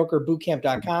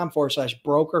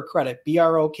freightbrokerbootcamp.com/broker credit,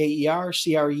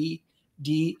 BROKERCREDIT,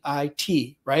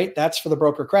 right? That's for the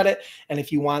broker credit. And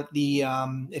if you want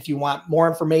if you want more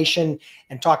information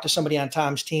and talk to somebody on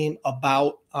Tom's team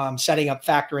about setting up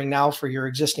factoring now for your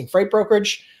existing freight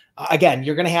brokerage, again,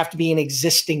 you're going to have to be an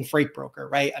existing freight broker,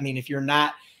 right? I mean, if you're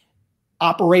not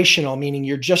operational, meaning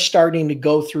you're just starting to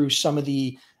go through some of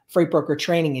the freight broker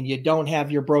training and you don't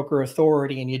have your broker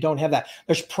authority and you don't have that,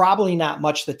 there's probably not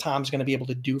much that Tom's going to be able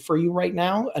to do for you right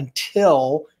now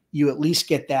until you at least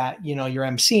get that, your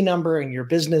MC number and your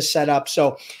business set up.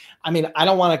 So, I mean, I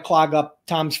don't want to clog up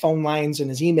Tom's phone lines and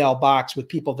his email box with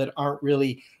people that aren't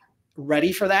really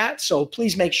ready for that. So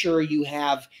please make sure you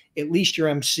have at least your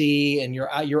MC and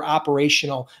your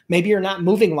operational. Maybe you're not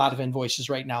moving a lot of invoices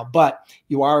right now, but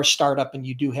you are a startup and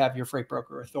you do have your freight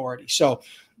broker authority. So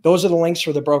those are the links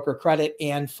for the broker credit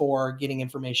and for getting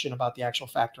information about the actual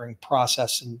factoring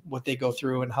process and what they go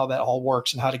through and how that all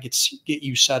works and how to get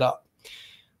you set up.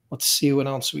 Let's see what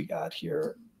else we got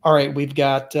here. All right, we've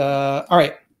got, all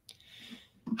right.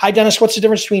 Hi, Dennis. What's the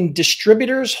difference between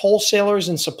distributors, wholesalers,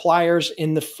 and suppliers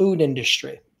in the food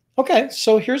industry? Okay,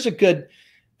 so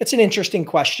it's an interesting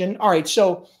question. All right,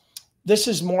 so this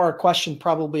is more a question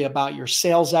probably about your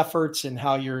sales efforts and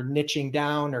how you're niching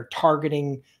down or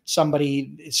targeting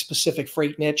somebody specific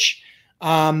freight niche.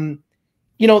 Some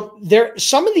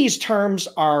of these terms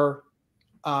are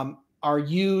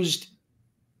used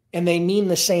and they mean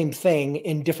the same thing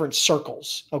in different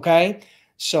circles. Okay.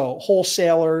 So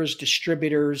wholesalers,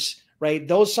 distributors, right?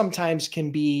 Those sometimes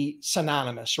can be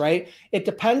synonymous, right? It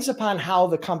depends upon how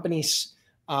the company's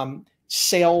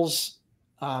sales,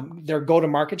 their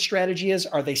go-to-market strategy is.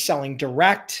 Are they selling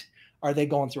direct? Are they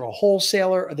going through a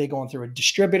wholesaler? Are they going through a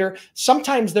distributor?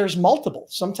 Sometimes there's multiple.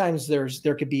 Sometimes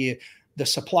there could be the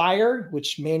supplier,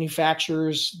 which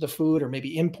manufactures the food or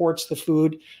maybe imports the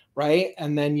food, right?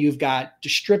 And then you've got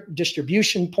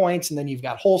distribution points, and then you've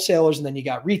got wholesalers, and then you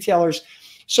got retailers.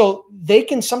 So they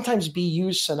can sometimes be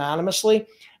used synonymously.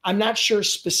 I'm not sure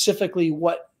specifically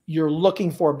what you're looking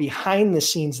for behind the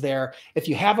scenes there. If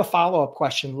you have a follow-up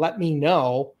question, let me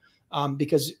know,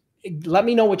 because let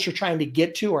me know what you're trying to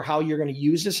get to or how you're going to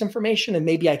use this information, and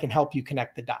maybe I can help you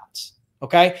connect the dots.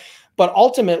 Okay. But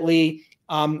ultimately,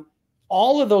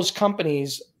 all of those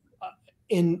companies,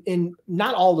 in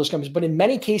not all of those companies, but in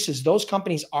many cases, those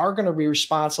companies are going to be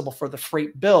responsible for the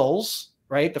freight bills,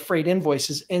 right? The freight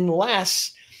invoices,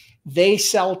 unless they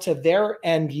sell to their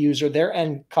end user, their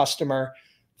end customer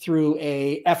through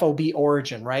a FOB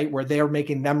origin, right? Where they're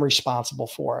making them responsible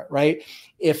for it, right?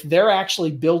 If they're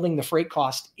actually building the freight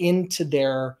cost into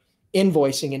their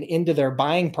invoicing and into their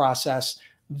buying process,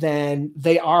 then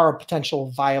they are a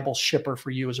potential viable shipper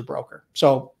for you as a broker.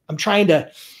 So I'm trying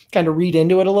to kind of read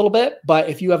into it a little bit, but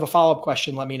if you have a follow-up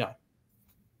question, let me know.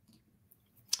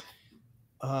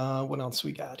 What else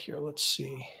we got here? Let's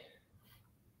see.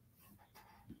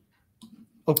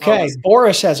 Okay,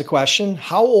 Boris has a question.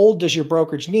 How old does your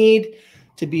brokerage need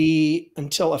to be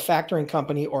until a factoring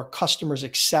company or customers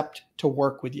accept to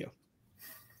work with you?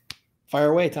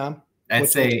 Fire away, Tom.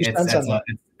 That's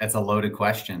a loaded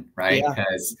question, right? Yeah.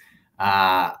 Because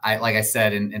like I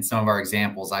said, in some of our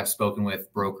examples, I've spoken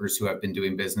with brokers who have been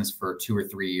doing business for 2 or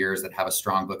 3 years that have a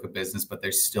strong book of business, but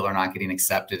they still are not getting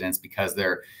accepted. And it's because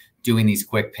they're doing these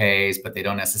quick pays, but they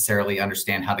don't necessarily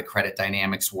understand how the credit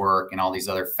dynamics work and all these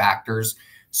other factors.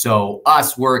 So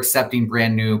we're accepting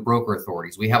brand new broker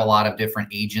authorities. We have a lot of different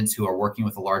agents who are working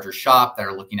with a larger shop that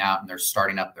are looking out and they're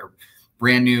starting up their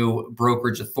brand new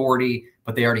brokerage authority,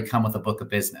 but they already come with a book of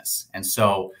business. And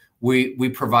so we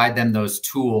provide them those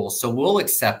tools. So we'll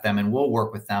accept them and we'll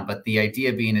work with them. But the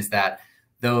idea being is that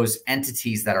those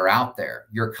entities that are out there,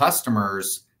 your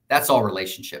customers, that's all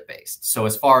relationship based. So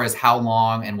as far as how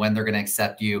long and when they're going to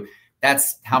accept you,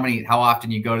 that's how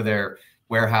often you go to their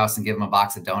warehouse and give them a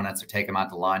box of donuts or take them out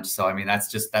to lunch. So, I mean,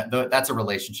 that's a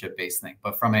relationship based thing.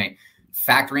 But from a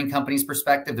factoring company's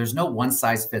perspective, there's no one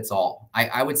size fits all.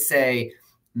 I would say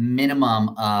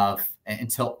minimum of,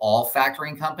 until all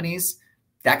factoring companies,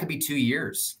 that could be 2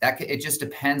 years. It just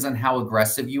depends on how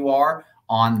aggressive you are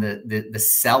on the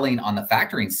selling on the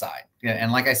factoring side.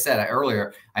 And like I said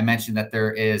earlier, I mentioned that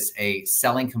there is a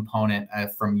selling component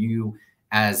from you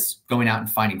as going out and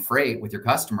finding freight with your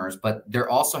customers, but there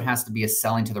also has to be a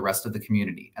selling to the rest of the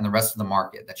community and the rest of the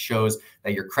market that shows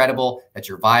that you're credible, that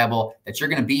you're viable, that you're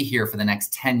going to be here for the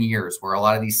next 10 years, where a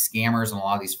lot of these scammers and a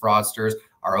lot of these fraudsters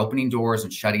are opening doors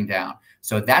and shutting down.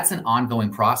 So that's an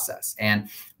ongoing process. And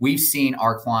we've seen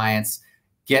our clients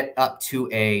get up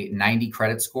to a 90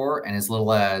 credit score in as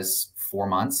little as 4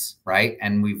 months, right?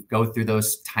 And we go through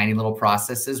those tiny little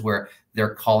processes where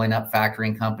they're calling up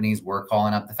factoring companies, we're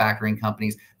calling up the factoring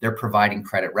companies, they're providing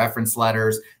credit reference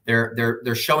letters,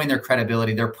 they're showing their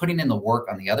credibility, they're putting in the work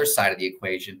on the other side of the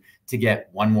equation to get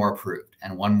one more approved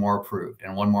and one more approved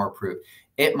and one more approved.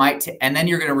 It might, and then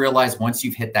you're going to realize once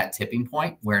you've hit that tipping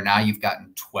point where now you've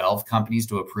gotten 12 companies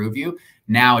to approve you,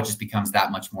 now it just becomes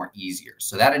that much more easier.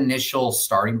 So that initial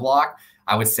starting block,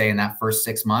 I would say in that first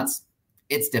 6 months,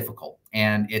 it's difficult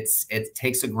and it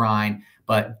takes a grind,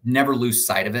 but never lose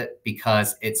sight of it,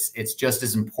 because it's just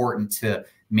as important to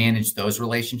manage those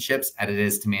relationships as it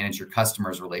is to manage your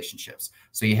customers' relationships.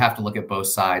 So you have to look at both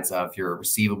sides of your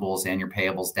receivables and your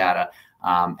payables data.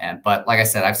 But like I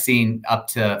said, I've seen up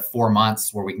to 4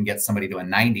 months where we can get somebody to a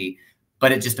 90,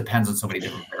 but it just depends on so many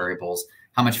different variables: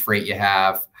 how much freight you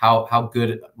have, how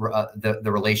good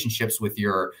the relationships with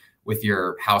your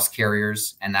house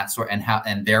carriers and that sort,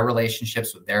 and their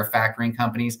relationships with their factoring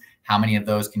companies. How many of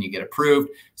those can you get approved?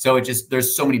 So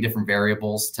there's so many different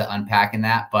variables to unpack in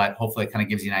that, but hopefully it kind of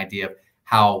gives you an idea of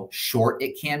how short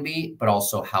it can be, but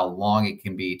also how long it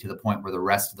can be, to the point where the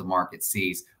rest of the market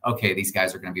sees, okay, these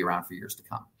guys are going to be around for years to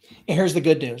come. And here's the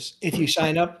good news. If you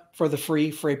sign up for the free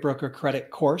Freight Broker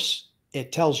Credit course,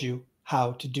 it tells you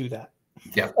how to do that.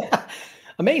 Yeah.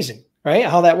 Amazing, right?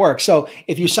 How that works. So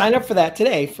if you sign up for that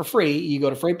today for free, you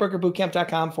go to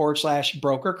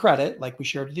freightbrokerbootcamp.com/broker credit, like we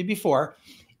shared with you before,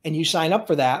 and you sign up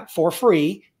for that for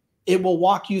free. It will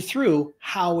walk you through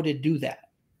how to do that,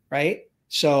 right?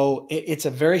 So it's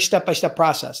a very step-by-step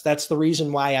process. That's the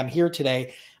reason why I'm here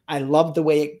today. I love the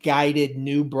way it guided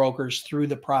new brokers through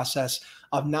the process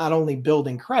of not only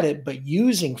building credit, but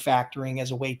using factoring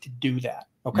as a way to do that.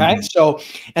 Okay. Mm-hmm. So,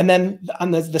 and then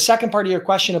on the second part of your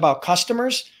question about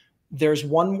customers, there's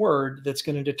one word that's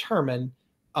going to determine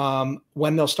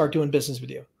when they'll start doing business with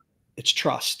you. It's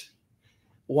trust.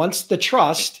 Once the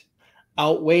trust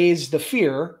outweighs the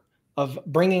fear of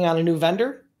bringing on a new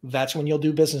vendor, that's when you'll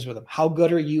do business with them. How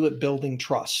good are you at building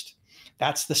trust?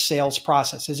 That's the sales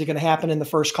process. Is it going to happen in the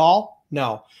first call?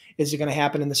 No. Is it going to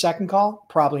happen in the second call?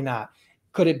 Probably not.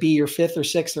 Could it be your 5th or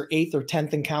 6th or 8th or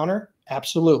 10th encounter?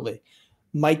 Absolutely.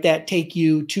 Might that take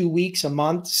you 2 weeks, a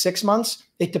month, 6 months?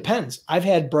 It depends. I've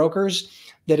had brokers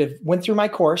that have went through my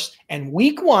course and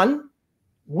week one,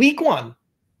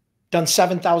 done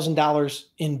 $7,000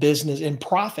 in business, in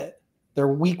profit. They're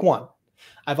week one.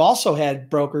 I've also had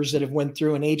brokers that have went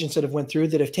through, and agents that have went through,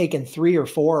 that have taken 3 or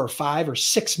 4 or 5 or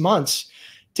 6 months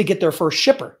to get their first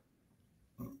shipper.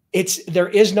 There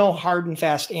is no hard and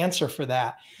fast answer for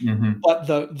that. Mm-hmm. But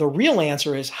the real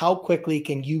answer is, how quickly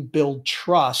can you build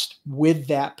trust with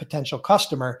that potential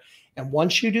customer? And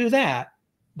once you do that,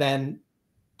 then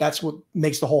that's what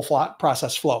makes the whole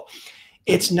process flow.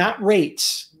 It's not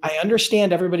rates. I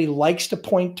understand everybody likes to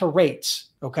point to rates.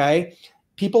 Okay.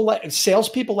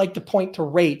 Salespeople like to point to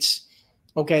rates.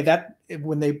 Okay. That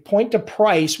when they point to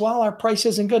price, well, our price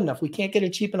isn't good enough. We can't get a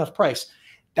cheap enough price.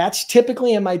 That's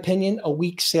typically, in my opinion, a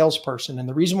weak salesperson. And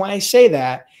the reason why I say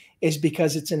that is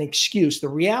because it's an excuse. The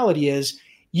reality is,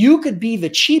 you could be the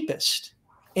cheapest,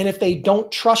 and if they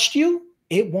don't trust you,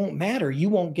 it won't matter. You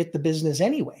won't get the business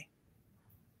anyway.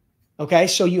 Okay.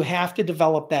 So you have to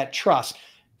develop that trust.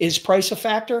 Is price a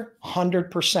factor?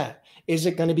 100%. Is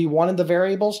it going to be one of the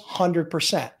variables?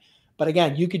 100%. But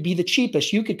again, you could be the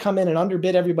cheapest. You could come in and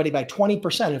underbid everybody by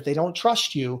 20%. If they don't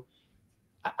trust you,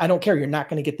 I don't care. You're not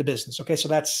going to get the business. Okay. So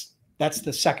that's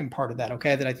the second part of that.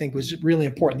 Okay. That I think was really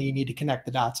important that you need to connect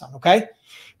the dots on. Okay.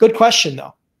 Good question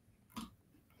though.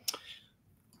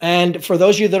 And for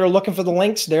those of you that are looking for the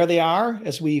links, there they are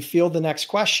as we field the next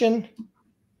question.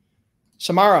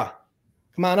 Samara,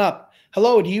 come on up.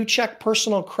 Hello. Do you check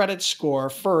personal credit score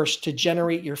first to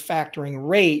generate your factoring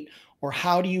rate, or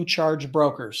how do you charge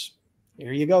brokers?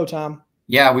 Here you go, Tom.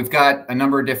 Yeah, we've got a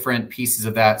number of different pieces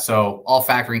of that. So all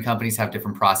factoring companies have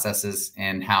different processes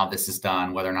in how this is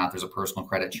done, whether or not there's a personal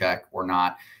credit check or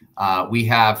not. We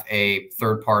have a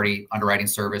third-party underwriting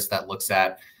service that looks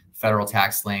at federal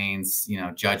tax liens,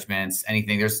 judgments,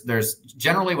 anything. There's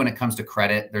generally, when it comes to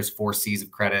credit, there's 4 C's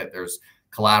of credit. There's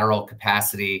collateral,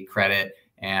 capacity, credit,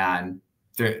 and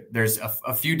there's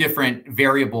a few different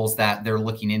variables that they're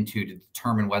looking into to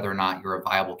determine whether or not you're a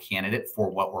viable candidate for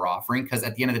what we're offering. Because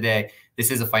at the end of the day,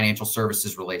 this is a financial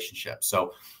services relationship.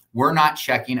 So we're not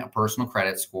checking a personal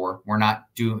credit score. We're not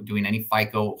doing any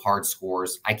FICO hard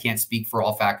scores. I can't speak for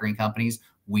all factoring companies.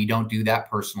 We don't do that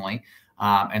personally.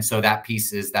 And so that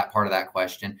piece is that part of that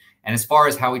question. And as far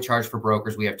as how we charge for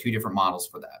brokers, we have two different models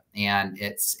for that. And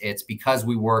it's because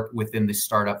we work within the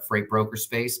startup freight broker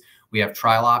space. We have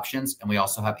trial options and we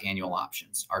also have annual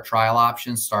options. Our trial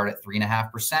options start at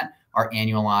 3.5%. Our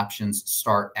annual options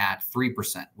start at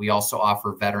 3%. We also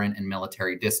offer veteran and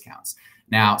military discounts.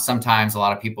 Now, sometimes a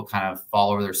lot of people kind of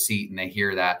fall over their seat and they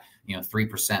hear that, 3%,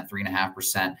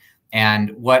 3.5%. And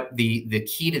what the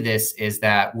key to this is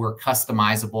that we're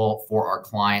customizable for our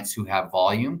clients who have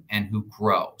volume and who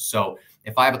grow. So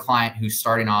if I have a client who's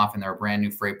starting off and they're a brand new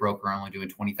freight broker only doing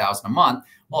 20,000 a month,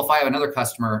 well, if I have another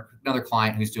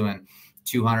client who's doing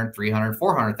 200, 300,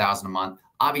 400,000 a month,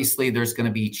 obviously there's going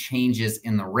to be changes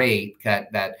in the rate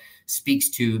that speaks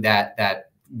to that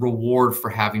reward for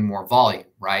having more volume,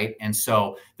 right? And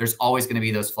so there's always going to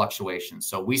be those fluctuations.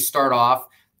 So we start off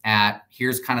at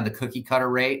here's kind of the cookie cutter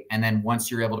rate. And then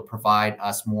once you're able to provide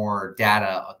us more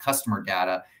data, customer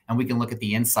data, and we can look at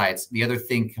the insights, the other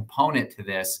component to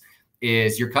this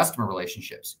is your customer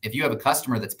relationships. If you have a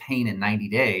customer that's paying in 90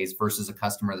 days versus a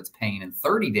customer that's paying in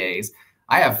 30 days,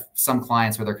 I have some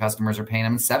clients where their customers are paying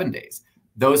them in 7 days.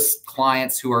 Those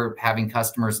clients who are having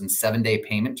customers in 7-day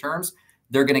payment terms,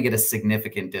 they're going to get a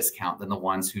significant discount than the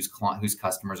ones whose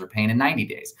customers are paying in 90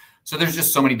 days. So there's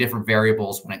just so many different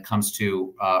variables when it comes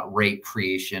to rate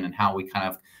creation and how we kind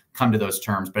of come to those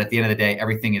terms. But at the end of the day,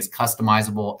 everything is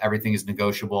customizable. Everything is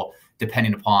negotiable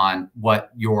depending upon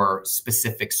what your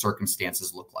specific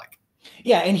circumstances look like.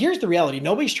 Yeah. And here's the reality.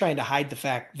 Nobody's trying to hide the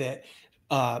fact that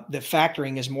that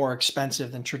factoring is more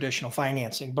expensive than traditional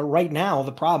financing. But right now,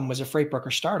 the problem as a freight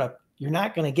broker startup, you're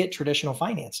not going to get traditional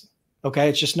financing. Okay.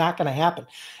 It's just not going to happen.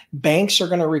 Banks are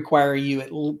going to require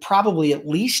you probably at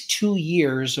least 2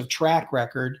 years of track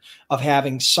record of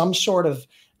having some sort of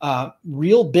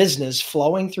real business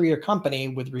flowing through your company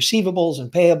with receivables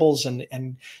and payables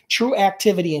and true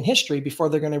activity and history before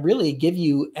they're going to really give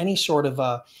you any sort of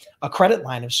a credit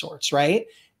line of sorts. Right.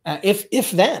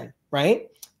 If then, right.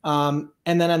 And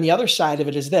then on the other side of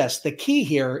it is this, the key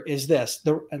here is this,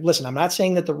 listen, I'm not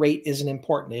saying that the rate isn't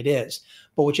important. It is,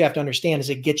 but what you have to understand is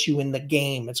it gets you in the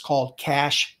game. It's called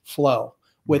cash flow.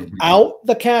 Without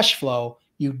the cash flow,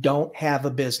 you don't have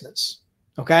a business.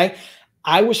 Okay.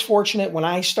 I was fortunate when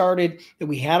I started that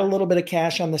we had a little bit of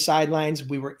cash on the sidelines.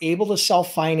 We were able to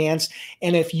self-finance.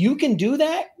 And if you can do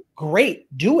that, great,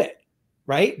 do it,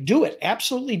 right? Do it.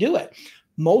 Absolutely do it.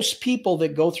 Most people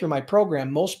that go through my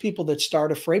program, most people that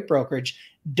start a freight brokerage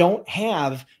don't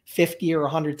have $50,000 or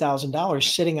 $100,000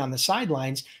 sitting on the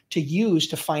sidelines to use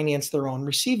to finance their own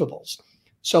receivables.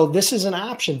 So this is an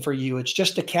option for you. It's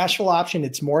just a cash flow option.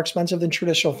 It's more expensive than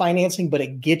traditional financing, but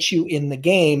it gets you in the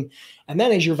game. And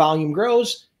then as your volume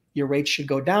grows, your rates should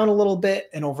go down a little bit.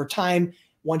 And over time,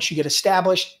 once you get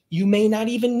established, you may not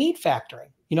even need factoring.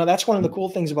 That's one of the cool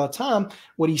things about Tom.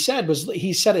 What he said was,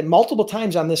 he said it multiple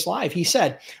times on this live. He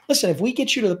said, listen, if we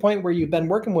get you to the point where you've been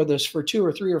working with us for 2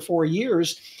 or 3 or 4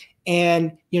 years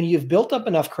and you've built up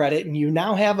enough credit and you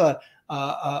now have a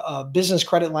business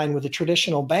credit line with a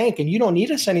traditional bank and you don't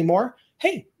need us anymore,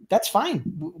 hey, that's fine.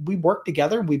 We work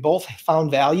together. We both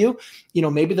found value.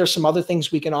 Maybe there's some other things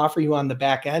we can offer you on the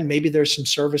back end. Maybe there's some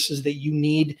services that you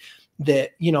need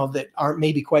that aren't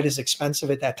maybe quite as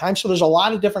expensive at that time. So there's a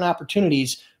lot of different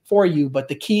opportunities for you, but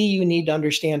the key you need to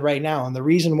understand right now, and the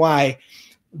reason why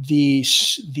the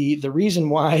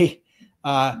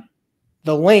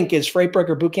link is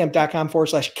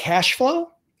freightbrokerbootcamp.com/cash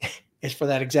flow is for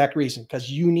that exact reason, because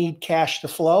you need cash to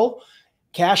flow.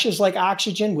 Cash is like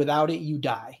oxygen. Without it, you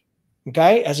die.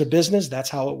 Okay. As a business, that's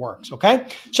how it works. Okay.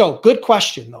 So good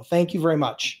question though. Thank you very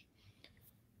much.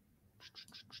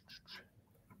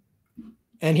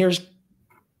 And here's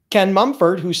Ken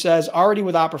Mumford, who says, already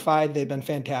with OperaFi, they've been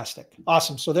fantastic.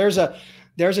 Awesome. So there's a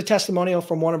testimonial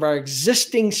from one of our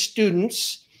existing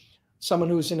students, someone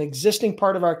who's an existing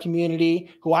part of our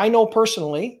community, who I know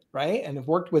personally, right, and have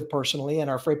worked with personally in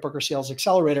our Freight Broker Sales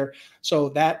Accelerator. So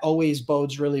that always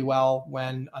bodes really well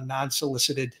when a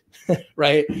non-solicited,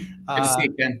 right,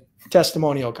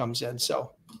 testimonial comes in.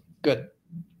 So good.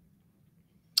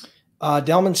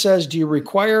 Delman says, do you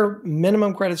require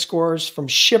minimum credit scores from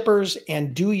shippers,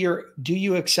 and do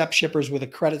you accept shippers with a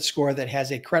credit score that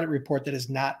has a credit report that is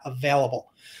not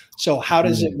available? So how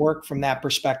does it work from that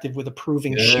perspective with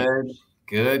approving shippers?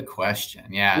 Good question.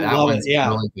 Yeah, that Love it. one's a Yeah.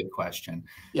 really good question.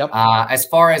 Yep. As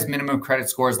far as minimum credit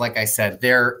scores, like I said,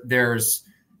 there's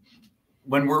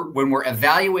when we're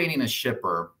evaluating a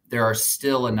shipper, there are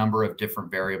still a number of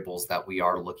different variables that we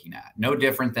are looking at. No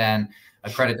different than a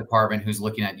credit department who's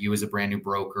looking at you as a brand new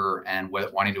broker and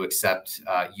wanting to accept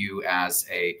you as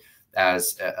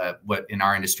what in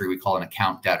our industry we call an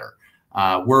account debtor.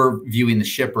 We're viewing the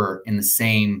shipper in the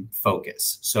same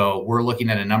focus. So we're looking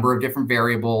at a number of different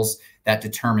variables that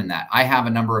determine that. I have a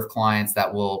number of clients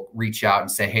that will reach out and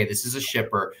say, hey, this is a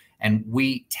shipper. And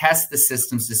we test the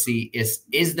systems to see,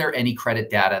 is there any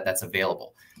credit data that's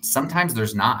available? Sometimes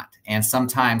there's not. And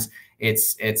sometimes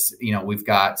it's we've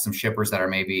got some shippers that are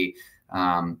maybe,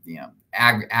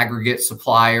 aggregate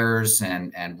suppliers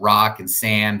and rock and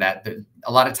sand that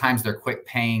a lot of times they're quick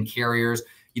paying carriers.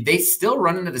 They still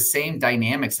run into the same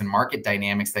dynamics and market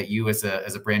dynamics that you as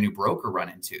a brand new broker run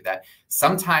into, that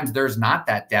sometimes there's not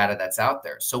that data that's out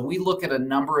there. So we look at a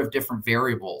number of different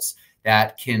variables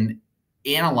that can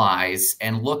analyze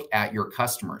and look at your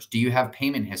customers. Do you have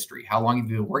payment history? How long have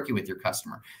you been working with your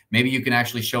customer? Maybe you can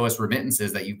actually show us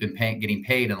remittances that you've been getting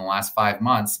paid in the last 5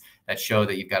 months that show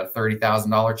that you've got a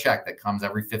 $30,000 check that comes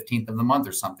every 15th of the month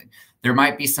or something. There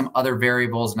might be some other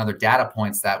variables and other data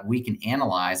points that we can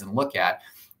analyze and look at.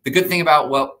 The good thing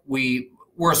about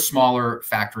we're a smaller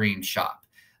factoring shop.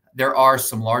 There are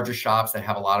some larger shops that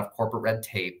have a lot of corporate red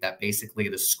tape that basically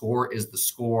the score is the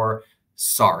score.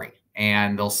 Sorry.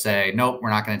 And they'll say, nope, we're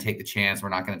not going to take the chance. We're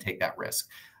not going to take that risk.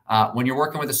 When you're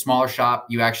working with a smaller shop,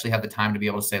 you actually have the time to be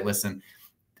able to say, listen,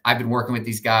 I've been working with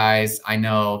these guys. I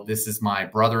know this is my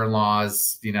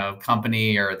brother-in-law's,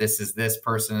 company, or this is this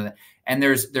person. And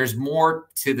there's more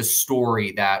to the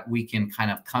story that we can kind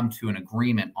of come to an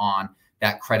agreement on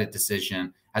that credit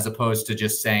decision, as opposed to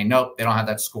just saying, nope, they don't have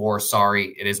that score.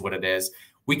 Sorry, it is what it is.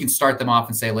 We can start them off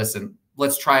and say, listen,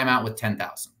 let's try them out with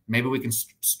 10,000. Maybe we can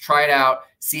try it out,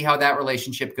 see how that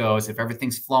relationship goes. If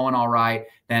everything's flowing all right,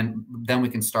 then we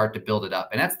can start to build it up.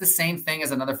 And that's the same thing as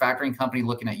another factoring company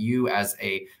looking at you as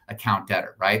a account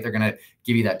debtor, right? They're going to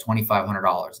give you that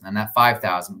 $2,500 and then that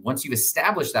 $5,000. Once you've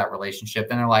established that relationship,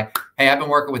 then they're like, hey, I've been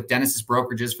working with Dennis's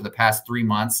brokerages for the past 3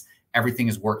 months. Everything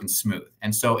is working smooth.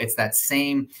 And so it's that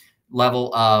same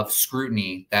level of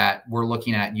scrutiny that we're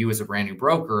looking at you as a brand new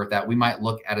broker, that we might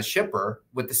look at a shipper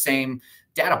with the same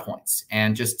data points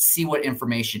and just see what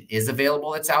information is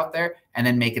available that's out there and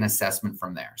then make an assessment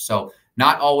from there. So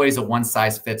not always a one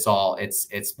size fits all.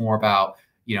 It's more about,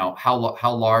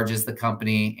 how large is the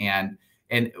company? And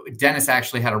Dennis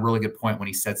actually had a really good point when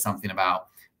he said something about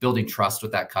building trust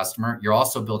with that customer. You're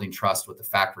also building trust with the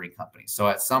factoring company. So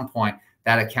at some point,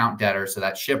 that account debtor, so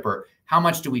that shipper, how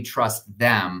much do we trust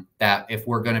them that if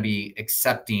we're going to be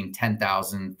accepting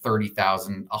 $10,000,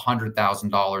 $30,000,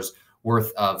 $100,000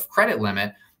 worth of credit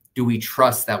limit, do we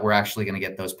trust that we're actually going to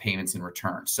get those payments in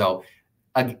return? So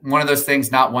one of those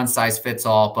things, not one size fits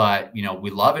all, but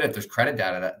we love it if there's credit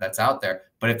data that's out there.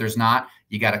 But if there's not,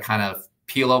 you got to kind of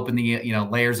peel open the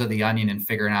layers of the onion and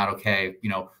figuring out, okay,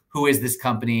 who is this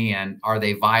company and are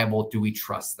they viable? Do we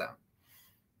trust them?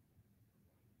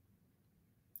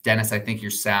 Dennis, I think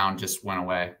your sound just went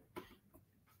away.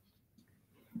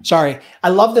 Sorry. I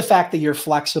love the fact that you're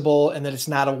flexible and that it's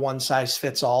not a one size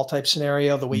fits all type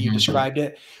scenario, the way you described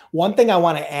it. One thing I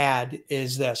want to add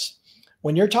is this.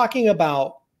 When you're talking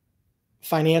about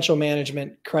financial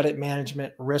management, credit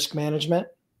management, risk management,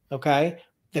 okay,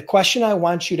 the question I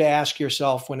want you to ask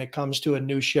yourself when it comes to a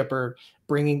new shipper,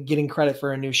 getting credit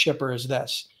for a new shipper is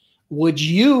this. Would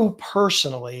you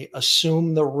personally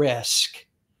assume the risk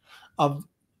of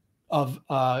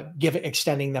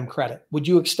extending them credit? Would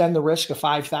you extend the risk of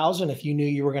 $5,000 if you knew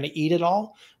you were going to eat it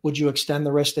all? Would you extend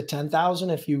the risk to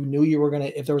 $10,000 if you knew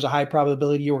if there was a high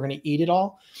probability you were going to eat it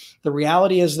all? The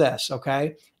reality is this,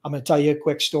 okay? I'm going to tell you a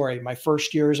quick story. My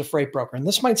first year as a freight broker, and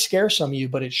this might scare some of you,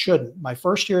 but it shouldn't. My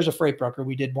first year as a freight broker,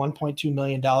 we did $1.2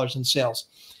 million in sales.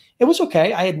 It was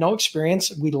okay. I had no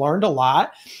experience. We learned a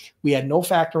lot. We had no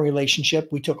factoring relationship.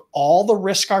 We took all the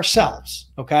risk ourselves,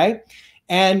 okay?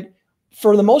 And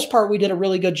for the most part, we did a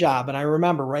really good job. And I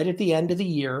remember right at the end of the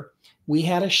year, we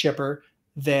had a shipper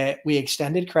that we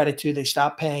extended credit to. They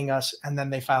stopped paying us, and then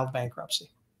they filed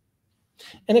bankruptcy.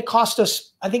 And it cost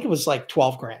us, I think it was like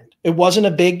 12 grand. It wasn't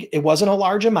a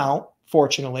large amount,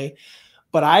 fortunately.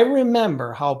 But I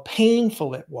remember how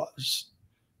painful it was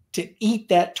to eat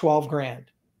that 12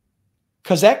 grand.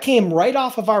 Because that came right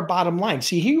off of our bottom line.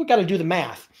 See, here you got to do the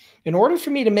math. In order for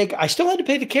me to make, I still had to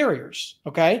pay the carriers.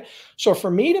 Okay. So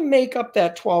for me to make up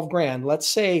that 12 grand, let's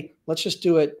say, let's just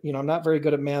do it, I'm not very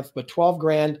good at math, but 12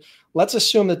 grand, let's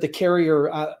assume that the carrier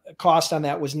cost on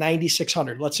that was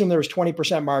 9,600. Let's assume there was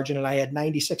 20% margin and I had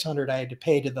 9,600 I had to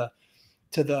pay to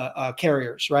the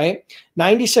carriers, right?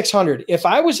 9,600. If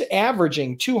I was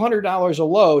averaging $200 a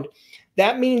load,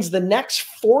 that means the next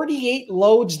 48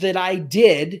 loads that I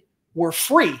did were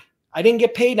free. I didn't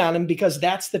get paid on them because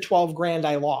that's the 12 grand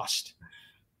I lost.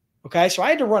 Okay. So I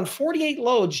had to run 48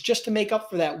 loads just to make up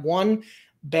for that one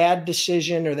bad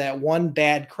decision or that one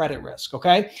bad credit risk.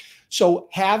 Okay. So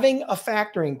having a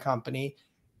factoring company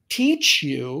teach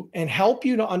you and help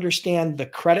you to understand the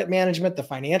credit management, the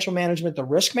financial management, the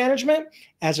risk management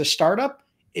as a startup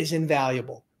is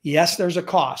invaluable. Yes, there's a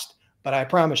cost, but I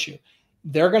promise you,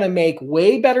 they're going to make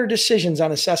way better decisions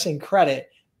on assessing credit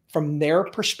from their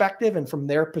perspective and from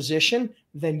their position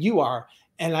than you are.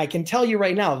 And I can tell you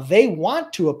right now, they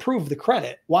want to approve the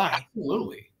credit. Why?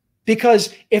 Absolutely.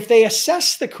 Because if they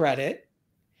assess the credit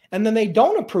and then they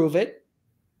don't approve it,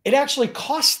 it actually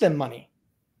costs them money.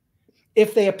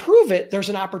 If they approve it, there's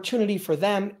an opportunity for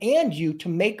them and you to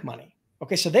make money.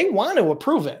 Okay, so they want to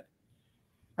approve it,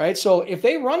 right? So if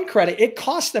they run credit, it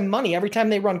costs them money every time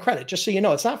they run credit. Just so you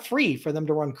know, it's not free for them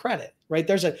to run credit, right?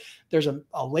 There's a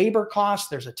labor cost,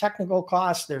 there's a technical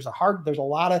cost, there's a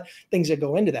lot of things that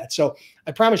go into that. So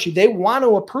I promise you, they want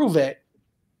to approve it.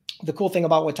 The cool thing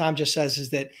about what Tom just says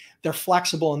is that they're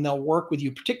flexible and they'll work with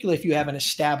you, particularly if you have an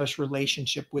established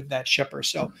relationship with that shipper.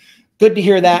 So good to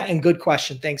hear that and good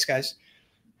question. Thanks, guys.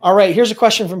 All right, here's a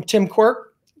question from Tim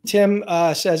Quirk. Tim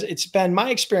says, it's been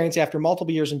my experience after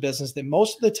multiple years in business that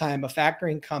most of the time a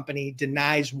factoring company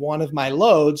denies one of my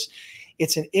loads.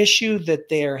 It's an issue that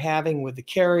they are having with the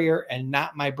carrier and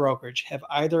not my brokerage. Have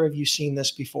either of you seen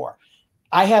this before?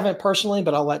 I haven't personally,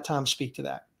 but I'll let Tom speak to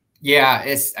that. Yeah,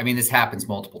 this happens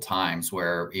multiple times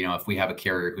where, if we have a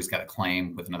carrier who's got a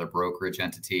claim with another brokerage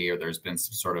entity, or there's been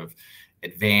some sort of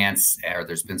advance, or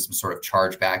there's been some sort of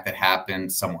chargeback that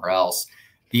happened somewhere else.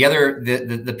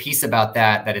 The piece about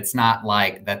that it's not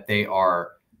like that they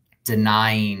are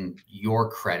denying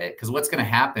your credit, because what's going to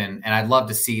happen, and I'd love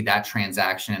to see that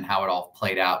transaction and how it all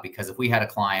played out, because if we had a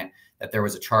client that there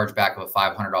was a chargeback of a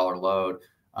 $500 load,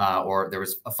 or there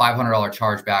was a $500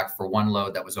 chargeback for one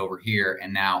load that was over here,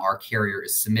 and now our carrier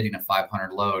is submitting a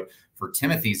 500 load for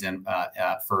Timothy's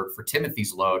for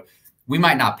Timothy's load, we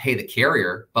might not pay the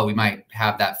carrier, but we might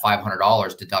have that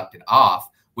 $500 deducted off,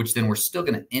 which then we're still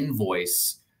going to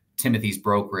invoice Timothy's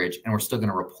brokerage, and we're still going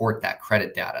to report that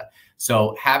credit data.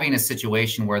 So having a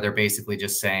situation where they're basically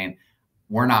just saying,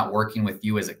 we're not working with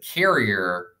you as a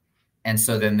carrier, and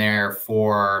so then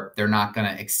therefore they're not going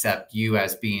to accept you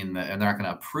as being and they're not going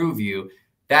to approve you,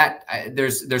 that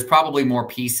there's probably more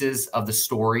pieces of the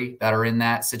story that are in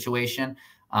that situation.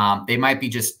 They might be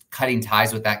just cutting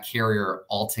ties with that carrier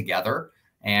altogether,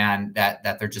 and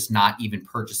that they're just not even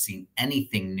purchasing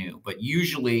anything new. But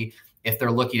usually, if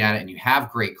they're looking at it and you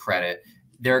have great credit,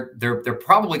 they're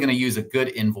probably going to use a good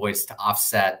invoice to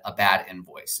offset a bad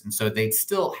invoice. And so they'd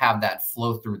still have that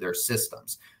flow through their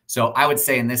systems. So I would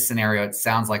say in this scenario, it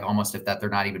sounds like almost if that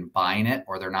they're not even buying it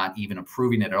or they're not even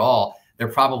approving it at all, they're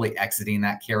probably exiting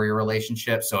that carrier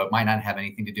relationship. So it might not have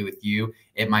anything to do with you.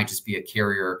 It might just be a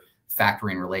carrier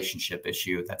factoring relationship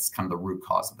issue. That's kind of the root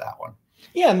cause of that one.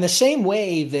 Yeah. In the same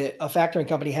way that a factoring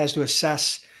company has to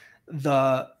assess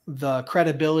the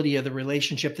credibility of the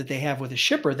relationship that they have with a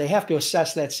shipper, they have to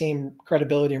assess that same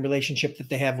credibility and relationship that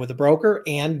they have with a broker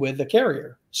and with the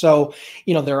carrier. So,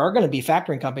 there are going to be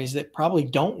factoring companies that probably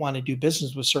don't want to do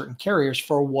business with certain carriers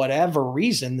for whatever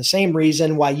reason, the same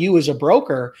reason why you as a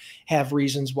broker have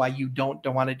reasons why you don't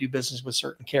want to do business with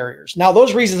certain carriers. Now,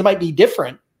 those reasons might be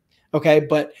different. Okay.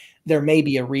 But there may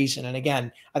be a reason. And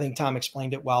again, I think Tom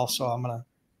explained it well, so I'm going to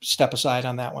step aside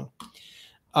on that one.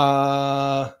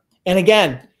 And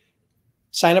again,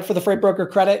 sign up for the Freight Broker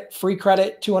credit, free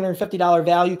credit, $250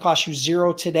 value, costs you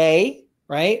 $0 today,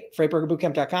 right?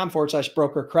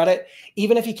 FreightBrokerBootcamp.com/broker credit.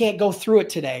 Even if you can't go through it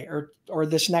today or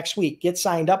this next week, get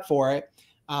signed up for it.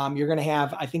 You're going to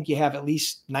have, I think you have at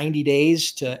least 90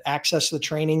 days to access the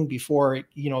training before,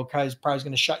 probably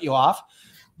going to shut you off.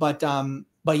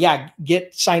 But yeah,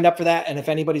 get signed up for that. And if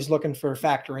anybody's looking for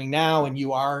factoring now and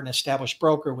you are an established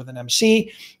broker with an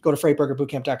MC, go to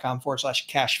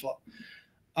FreightBrokerBootcamp.com/cashflow.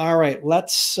 All right,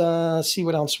 let's see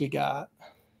what else we got.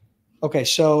 Okay,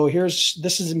 so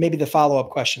this is maybe the follow-up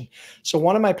question. So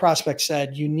one of my prospects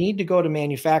said, you need to go to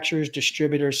manufacturers,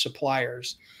 distributors,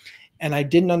 suppliers. And I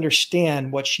didn't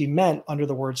understand what she meant under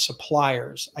the word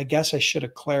suppliers. I guess I should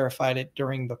have clarified it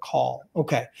during the call.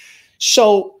 Okay.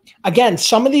 So again,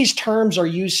 some of these terms are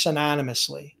used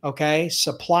synonymously. Okay.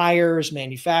 Suppliers,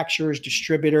 manufacturers,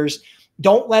 distributors.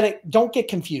 Don't get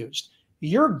confused.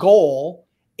 Your goal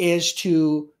is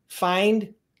to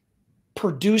find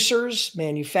producers,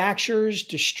 manufacturers,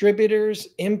 distributors,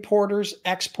 importers,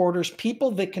 exporters,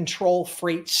 people that control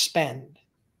freight spend.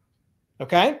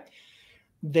 Okay.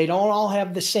 They don't all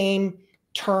have the same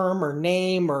term or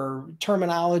name or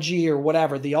terminology or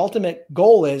whatever. The ultimate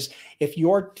goal is, if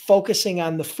you're focusing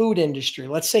on the food industry,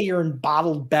 let's say you're in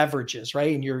bottled beverages,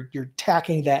 right? And you're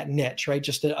attacking that niche, right?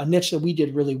 Just a niche that we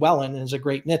did really well in, and is a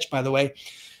great niche, by the way.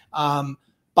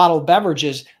 Bottled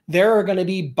beverages, there are going to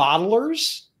be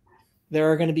bottlers, there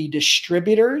are going to be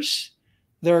distributors,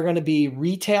 there are going to be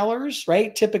retailers,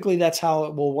 right? Typically that's how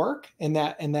it will work in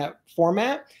that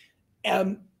format.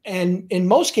 And in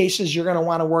most cases, you're going to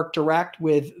want to work direct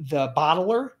with the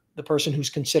bottler, the person who's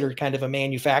considered kind of a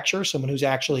manufacturer, someone who's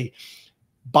actually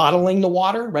bottling the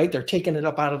water, right? They're taking it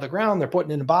up out of the ground, they're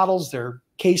putting it in bottles, they're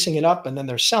casing it up, and then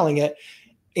they're selling it,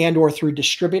 and or through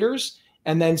distributors.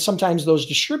 And then sometimes those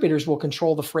distributors will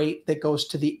control the freight that goes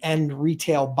to the end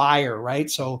retail buyer,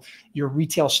 right? So your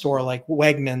retail store like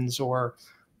Wegmans or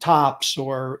Tops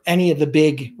or any of the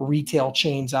big retail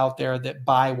chains out there that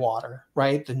buy water,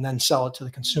 right? And then sell it to the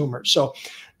consumer. So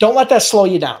don't let that slow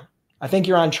you down. I think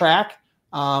you're on track.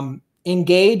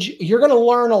 Engage. You're going to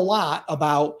learn a lot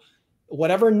about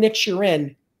whatever niche you're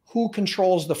in, who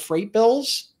controls the freight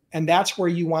bills, and that's where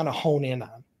you want to hone in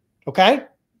on. Okay?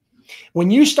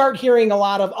 When you start hearing a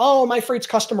lot of, oh, my freight's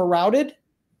customer routed,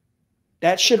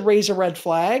 that should raise a red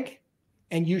flag,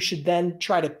 and you should then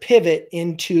try to pivot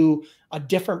into a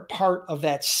different part of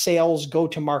that sales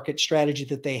go-to-market strategy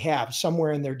that they have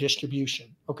somewhere in their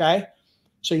distribution. Okay.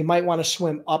 So you might want to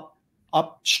swim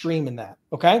upstream in that.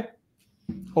 Okay.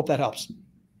 Hope that helps.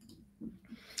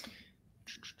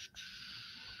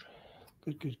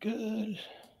 Good.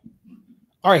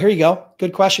 All right, here you go.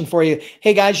 Good question for you.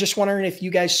 Hey guys, just wondering if you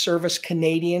guys service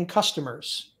Canadian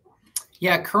customers.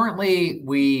 Yeah, currently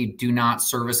we do not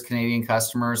service Canadian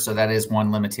customers, so that is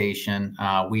one limitation.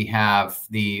 We have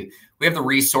the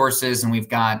resources, and we've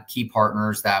got key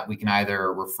partners that we can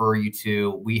either refer you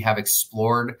to. We have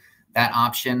explored that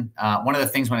option. One of the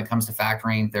things when it comes to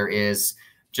factoring, there is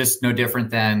just no different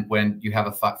than when you have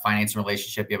a financing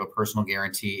relationship, you have a personal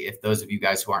guarantee. If those of you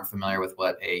guys who aren't familiar with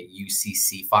what a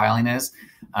UCC filing is,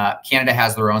 Canada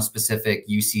has their own specific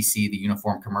UCC, the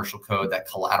Uniform Commercial Code, that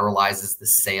collateralizes the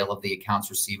sale of the accounts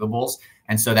receivables.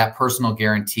 And so that personal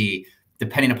guarantee,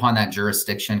 depending upon that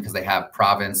jurisdiction, because they have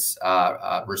province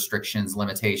restrictions,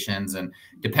 limitations, and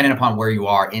depending upon where you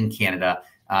are in Canada,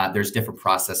 there's different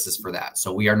processes for that.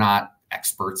 So we are not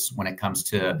experts when it comes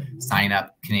to signing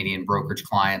up Canadian brokerage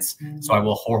clients. So I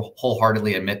will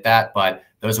wholeheartedly admit that, but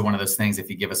those are one of those things. If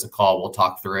you give us a call, we'll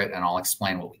talk through it and I'll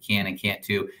explain what we can and can't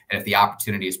do. And if the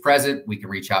opportunity is present, we can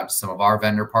reach out to some of our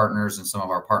vendor partners and some of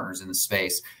our partners in the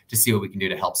space to see what we can do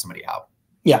to help somebody out.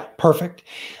 Yeah, perfect.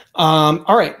 All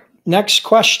right, next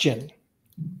question.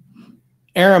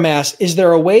 Aram asks, is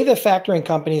there a way that factoring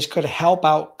companies could help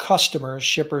out customers,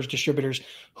 shippers, distributors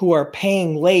who are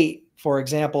paying late, for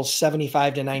example,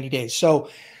 75 to 90 days? So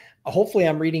hopefully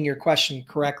I'm reading your question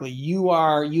correctly. You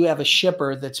have a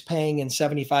shipper that's paying in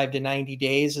 75 to 90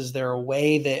 days. Is there a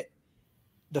way that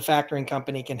the factoring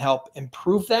company can help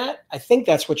improve that? I think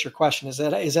that's what your question is.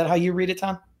 Is that how you read it,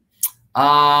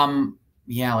 Tom?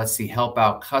 Yeah, let's see. Help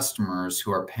out customers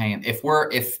who are paying. If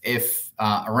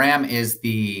Aram is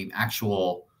the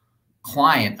actual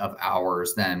client of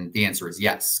ours, then the answer is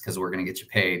yes, because we're going to get you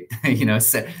paid.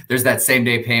 There's that same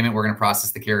day payment. We're going to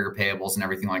process the carrier payables and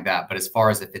everything like that. But as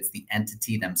far as if it's the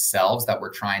entity themselves that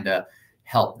we're trying to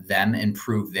help them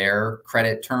improve their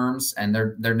credit terms and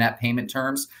their net payment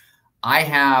terms,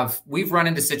 we've run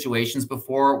into situations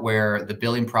before where the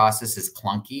billing process is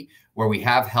clunky. Where we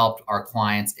have helped our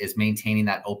clients is maintaining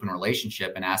that open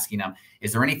relationship and asking them,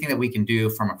 is there anything that we can do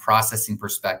from a processing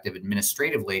perspective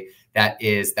administratively that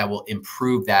will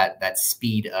improve that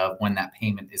speed of when that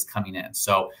payment is coming in?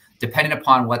 So depending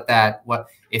upon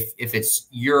if it's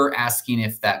you're asking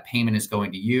if that payment is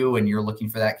going to you and you're looking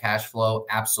for that cash flow,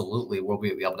 absolutely, we'll be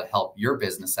able to help your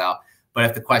business out. But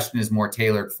if the question is more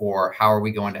tailored for how are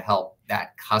we going to help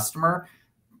that customer,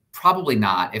 probably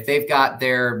not. If they've got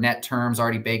their net terms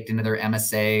already baked into their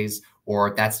MSAs,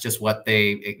 or that's just what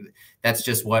it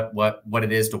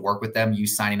is to work with them, you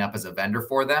signing up as a vendor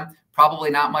for them, probably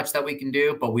not much that we can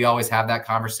do. But we always have that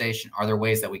conversation. Are there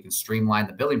ways that we can streamline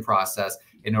the billing process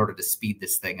in order to speed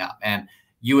this thing up? And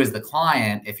you as the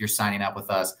client, if you're signing up with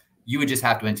us, you would just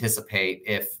have to anticipate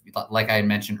if, like I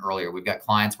mentioned earlier, we've got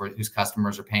clients whose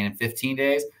customers are paying in 15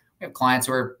 days. We have clients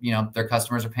who are, their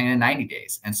customers are paying in 90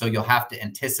 days. And so you'll have to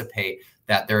anticipate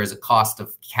that there is a cost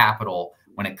of capital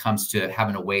when it comes to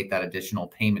having to wait that additional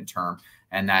payment term.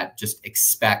 And that just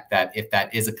expect that if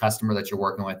that is a customer that you're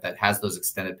working with that has those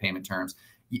extended payment terms,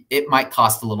 it might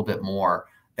cost a little bit more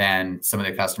than some of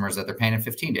the customers that they're paying in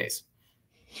 15 days.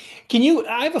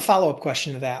 I have a follow-up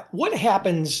question to that. What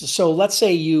happens? So let's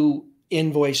say you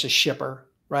invoice a shipper,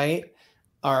 right?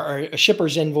 Or a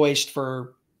shipper's invoiced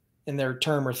for, in their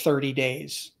term, or 30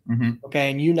 days. Mm-hmm.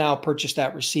 Okay. And you now purchase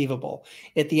that receivable.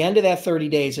 At the end of that 30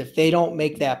 days, if they don't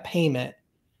make that payment,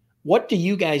 what do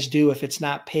you guys do if it's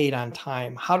not paid on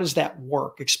time? How does that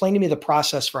work? Explain to me the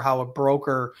process for how a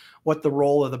broker, what the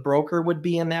role of the broker would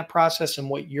be in that process and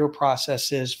what your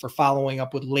process is for following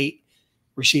up with late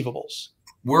receivables.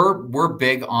 We're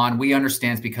big on, we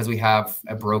understand because we have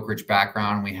a brokerage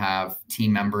background. We have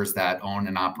team members that own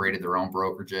and operated their own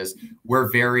brokerages.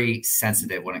 We're very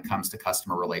sensitive when it comes to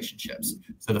customer relationships.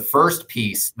 So the first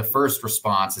piece, the first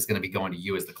response is going to be going to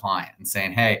you as the client and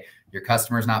saying, hey, your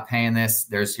customer's not paying this.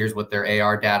 Here's what their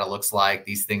AR data looks like.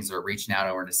 These things are reaching out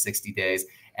over into 60 days,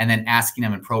 and then asking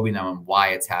them and probing them on why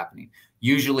it's happening.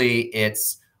 Usually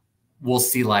we'll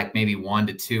see like maybe 1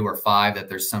 to 2 or 5 that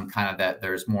there's some kind of that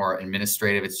there's more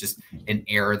administrative. It's just an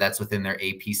error that's within their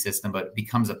AP system, but it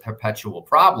becomes a perpetual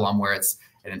problem where it's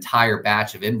an entire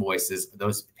batch of invoices.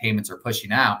 Those payments are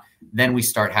pushing out. Then we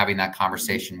start having that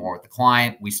conversation more with the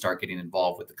client. We start getting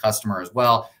involved with the customer as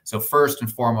well. So first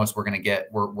and foremost,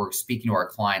 we're speaking to our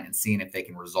client and seeing if they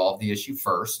can resolve the issue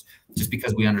first, just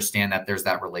because we understand that there's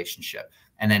that relationship.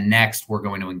 And then next, we're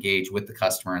going to engage with the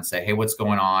customer and say, hey, what's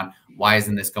going on? Why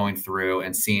isn't this going through?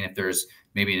 And seeing if there's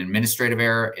maybe an administrative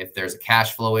error, if there's a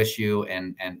cash flow issue,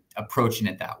 and approaching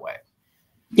it that way.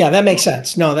 Yeah, that makes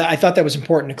sense. No, I thought that was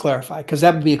important to clarify, because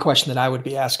that would be a question that I would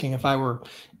be asking if I were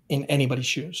in anybody's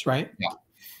shoes, right? Yeah.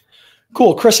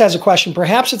 Cool. Chris has a question.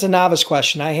 Perhaps it's a novice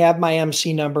question. I have my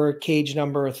MC number, cage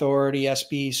number, authority,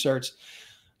 SB certs.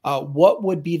 What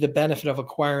would be the benefit of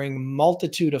acquiring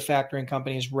multitude of factoring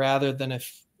companies rather than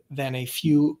a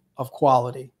few of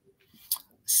quality?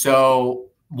 So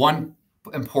one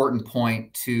important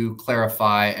point to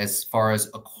clarify as far as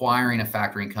acquiring a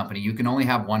factoring company, you can only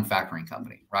have one factoring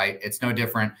company, right? It's no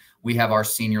different. We have our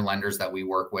senior lenders that we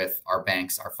work with, our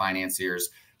banks, our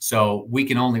financiers. So we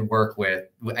can only work with,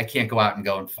 I can't go out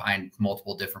and find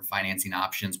multiple different financing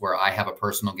options where I have a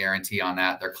personal guarantee on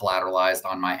that. They're collateralized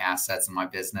on my assets and my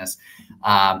business.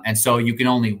 And so you can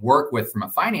only work with, from a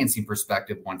financing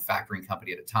perspective, one factoring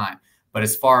company at a time. But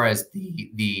as far as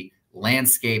the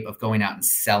landscape of going out and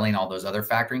selling all those other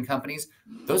factoring companies,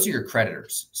 those are your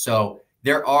creditors. So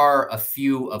there are a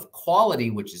few of quality,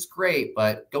 which is great,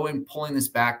 but pulling this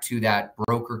back to that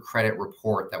broker credit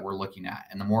report that we're looking at,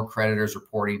 and the more creditors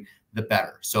reporting, the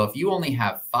better. So if you only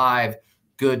have 5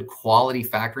 good quality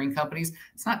factoring companies,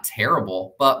 it's not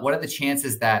terrible, but what are the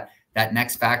chances that that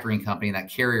next factoring company, that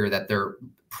carrier that they're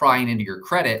prying into your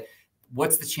credit,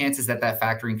 what's the chances that that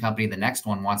factoring company, the next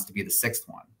one, wants to be the 6th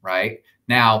one, right?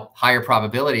 Now, higher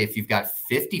probability if you've got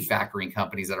 50 factoring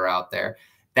companies that are out there,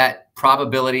 that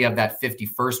probability of that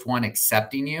 51st one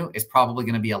accepting you is probably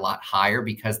going to be a lot higher,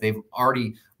 because they've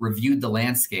already reviewed the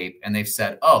landscape and they've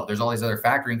said, oh, there's all these other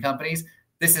factoring companies.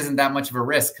 This isn't that much of a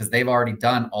risk, because they've already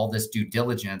done all this due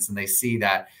diligence and they see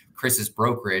that Chris's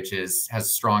brokerage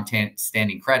has strong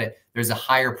standing credit. There's a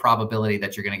higher probability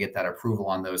that you're going to get that approval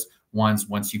on those ones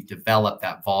once you've developed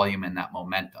that volume and that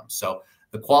momentum. So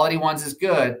the quality ones is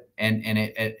good, and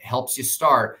it helps you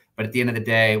start. But at the end of the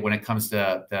day, when it comes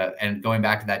to and going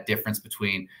back to that difference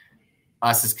between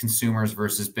us as consumers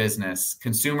versus business,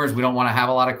 consumers, we don't want to have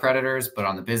a lot of creditors, but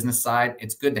on the business side,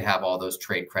 it's good to have all those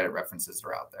trade credit references that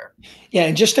are out there. Yeah.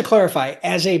 And just to clarify,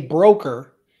 as a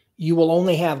broker, you will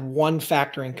only have one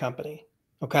factoring company.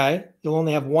 Okay. You'll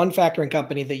only have one factoring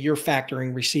company that you're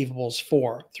factoring receivables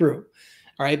through.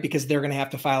 All right. Because they're going to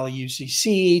have to file a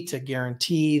UCC to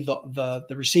guarantee the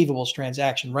receivables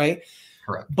transaction. Right.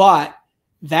 Correct. But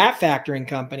that factoring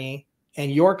company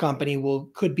and your company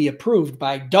could be approved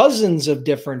by dozens of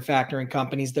different factoring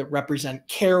companies that represent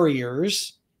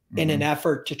carriers in an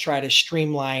effort to try to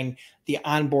streamline the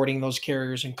onboarding those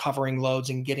carriers and covering loads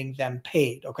and getting them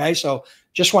paid. Okay. So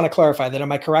just want to clarify that.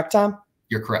 Am I correct, Tom?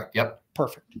 You're correct. Yep.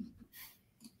 Perfect.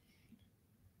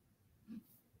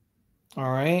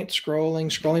 All right.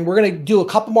 Scrolling. We're going to do a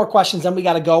couple more questions. Then we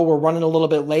got to go. We're running a little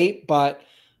bit late, but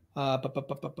thanks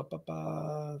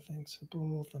for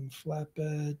both. I'm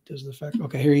flatbed.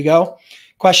 Okay, here you go.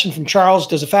 Question from Charles.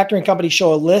 Does a factoring company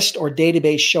show a list or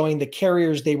database showing the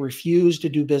carriers they refuse to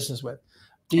do business with?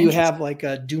 Do you have like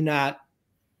a do not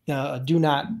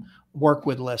work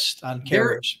with list on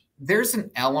carriers? there's an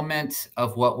element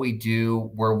of what we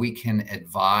do where we can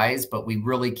advise, but we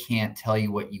really can't tell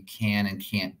you what you can and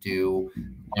can't do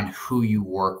on who you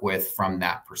work with from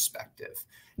that perspective.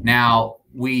 Now,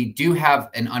 we do have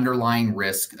an underlying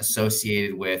risk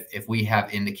associated with if we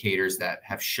have indicators that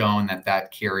have shown that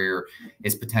that carrier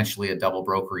is potentially a double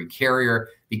brokering carrier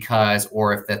because,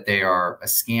 or if that they are a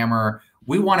scammer.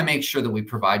 We want to make sure that we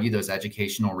provide you those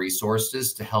educational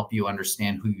resources to help you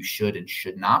understand who you should and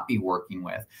should not be working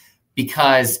with.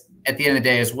 Because at the end of the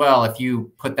day as well, if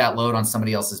you put that load on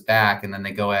somebody else's back and then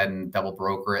they go ahead and double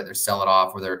broker it, they sell it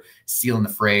off, or they're stealing the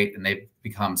freight and they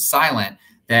become silent,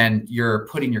 then you're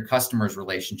putting your customer's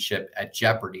relationship at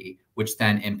jeopardy, which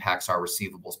then impacts our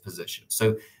receivables position.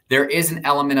 So there is an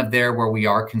element of there where we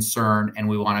are concerned and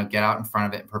we want to get out in front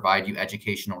of it and provide you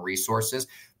educational resources.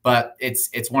 But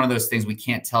it's one of those things we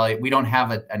can't tell you. We don't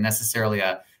have a necessarily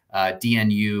a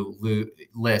DNU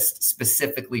list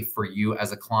specifically for you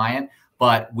as a client,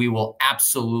 but we will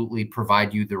absolutely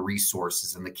provide you the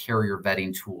resources and the carrier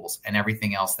vetting tools and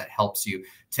everything else that helps you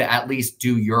to at least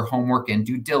do your homework and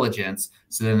due diligence.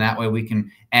 So then that way we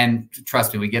can, and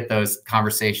trust me, we get those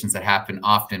conversations that happen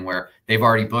often where they've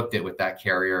already booked it with that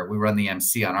carrier. We run the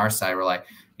MC on our side. We're like,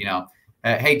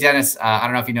 hey, Dennis, I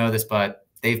don't know if you know this, but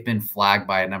they've been flagged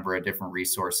by a number of different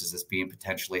resources as being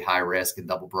potentially high risk and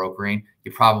double brokering.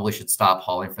 You probably should stop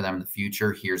hauling for them in the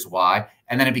future. Here's why.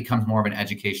 And then it becomes more of an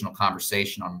educational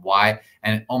conversation on why.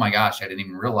 And oh my gosh, I didn't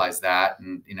even realize that.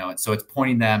 And so it's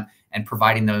pointing them and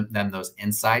providing them those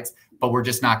insights. But we're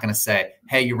just not going to say,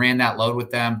 hey, you ran that load with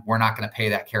them, we're not going to pay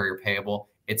that carrier payable.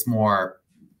 It's more,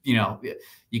 you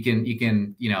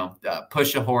can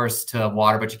push a horse to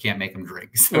water, but you can't make them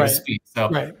drink, so to speak. So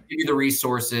give you the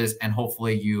resources, and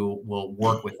hopefully you will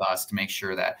work with us to make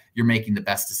sure that you're making the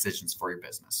best decisions for your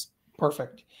business.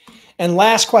 Perfect. And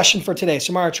last question for today.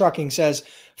 Samara Trucking says,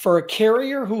 for a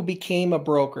carrier who became a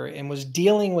broker and was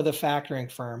dealing with a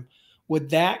factoring firm, would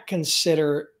that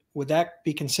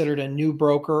be considered a new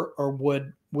broker, or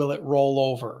will it roll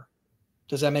over?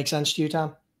 Does that make sense to you,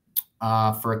 Tom?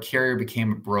 For a carrier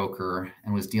became a broker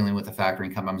and was dealing with a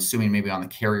factoring company, I'm assuming maybe on the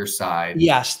carrier side.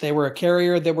 Yes, they were a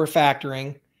carrier that were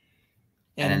factoring,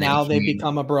 and now they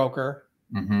become a broker.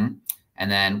 Mm-hmm.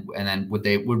 And then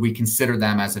would we consider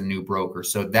them as a new broker?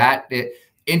 So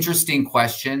interesting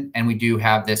question, and we do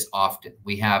have this often.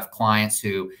 We have clients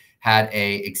who had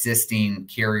a existing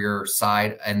carrier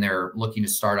side and they're looking to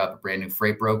start up a brand new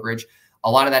freight brokerage. A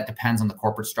lot of that depends on the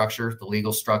corporate structure, the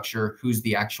legal structure, who's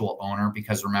the actual owner.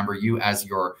 Because remember, you as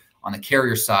on the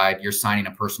carrier side, you're signing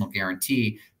a personal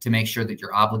guarantee to make sure that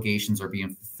your obligations are being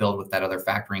fulfilled with that other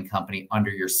factoring company under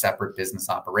your separate business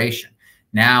operation.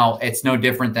 Now, it's no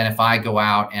different than if I go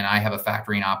out and I have a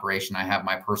factoring operation, I have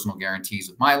my personal guarantees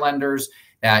with my lenders,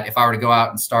 that if I were to go out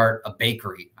and start a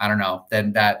bakery, I don't know,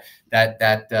 then that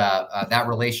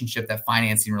relationship, that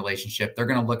financing relationship, they're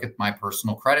going to look at my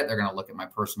personal credit, they're going to look at my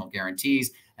personal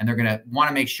guarantees, and they're going to want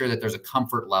to make sure that there's a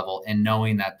comfort level in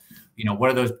knowing that,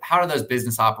 how are those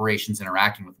business operations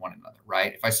interacting with one another,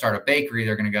 right? If I start a bakery,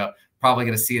 they're going to probably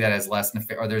going to see that as less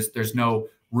nefarious, or there's no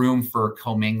room for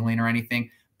commingling or anything.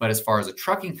 But as far as a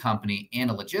trucking company and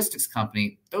a logistics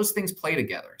company, those things play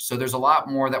together. So there's a lot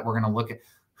more that we're going to look at.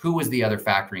 Who is the other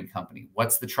factoring company?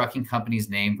 What's the trucking company's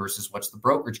name versus what's the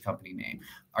brokerage company name?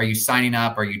 Are you signing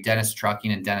up? Are you Dennis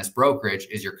Trucking and Dennis Brokerage?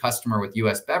 Is your customer with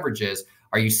US Beverages?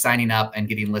 Are you signing up and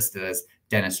getting listed as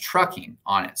Dennis Trucking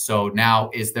on it? So now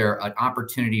is there an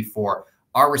opportunity for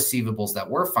our receivables that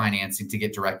we're financing to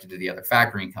get directed to the other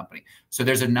factoring company? So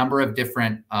there's a number of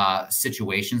different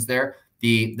situations there.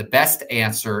 The best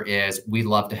answer is we'd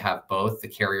love to have both the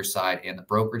carrier side and the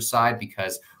brokerage side,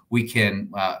 because we can,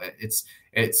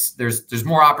 there's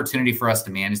more opportunity for us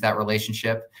to manage that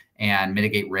relationship and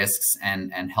mitigate risks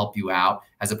and help you out,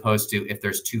 as opposed to if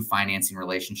there's two financing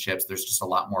relationships, there's just a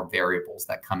lot more variables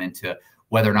that come into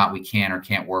whether or not we can or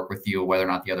can't work with you, or whether or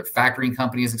not the other factoring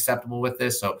company is acceptable with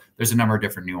this. So there's a number of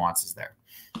different nuances there.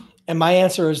 And my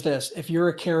answer is this: if you're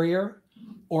a carrier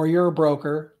or you're a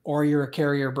broker or you're a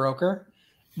carrier broker,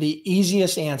 the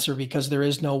easiest answer, because there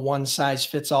is no one size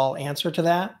fits all answer to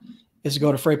that, is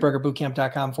go to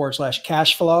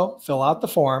freightbrokerbootcamp.com/cash flow, fill out the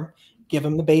form, give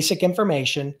them the basic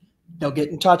information. They'll get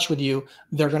in touch with you.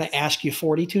 They're going to ask you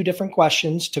 42 different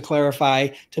questions to clarify,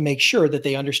 to make sure that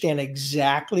they understand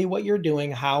exactly what you're doing,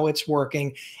 how it's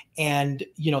working. And,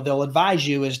 they'll advise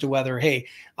you as to whether, hey,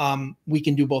 we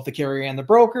can do both the carrier and the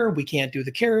broker. We can't do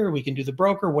the carrier. We can do the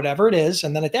broker, whatever it is.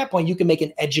 And then at that point, you can make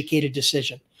an educated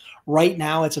decision. Right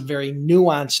now, it's a very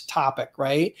nuanced topic,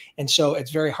 right? And so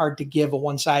it's very hard to give a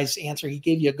one-size answer. He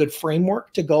gave you a good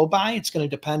framework to go by. It's going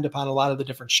to depend upon a lot of the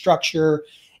different structure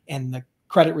and the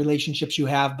credit relationships you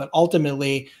have, but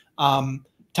ultimately, Tom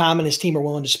and his team are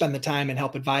willing to spend the time and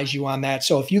help advise you on that.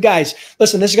 So if you guys,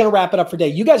 listen, this is going to wrap it up for today.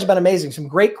 You guys have been amazing. Some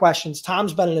great questions.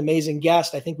 Tom's been an amazing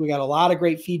guest. I think we got a lot of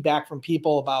great feedback from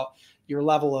people about your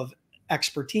level of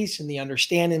expertise and the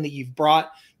understanding that you've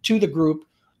brought to the group.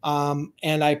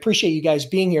 And I appreciate you guys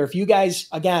being here. If you guys,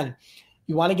 again,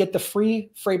 you want to get the free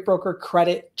Freight Broker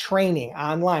Credit Training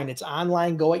online. It's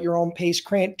online. Go at your own pace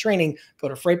training. Go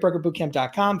to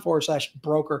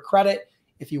freightbrokerbootcamp.com/broker credit.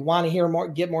 If you want to hear more,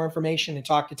 get more information and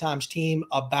talk to Tom's team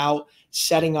about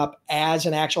setting up as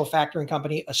an actual factoring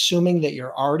company, assuming that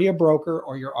you're already a broker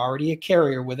or you're already a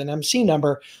carrier with an MC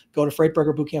number, go to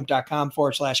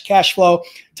freightbrokerbootcamp.com/cashflow.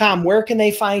 Tom, where can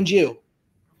they find you?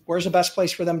 Where's the best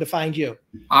place for them to find you?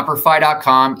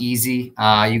 OpperFi.com, easy.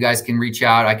 You guys can reach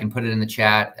out. I can put it in the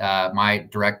chat. My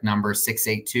direct number is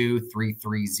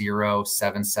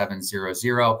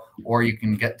 682-330-7700, or you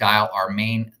can dial our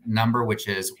main number, which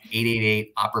is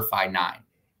 888-OpperFi9.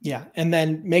 Yeah. And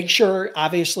then make sure,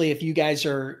 obviously, if you guys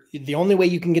are, the only way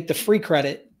you can get the free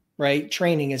credit, right,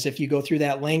 training is if you go through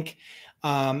that link.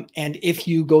 And if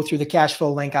you go through the cash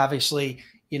flow link, obviously,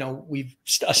 you know, we've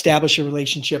established a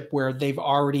relationship where they've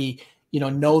already, you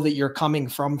know that you're coming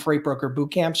from Freight Broker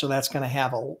Bootcamp. So that's going to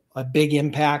have a big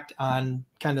impact on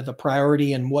kind of the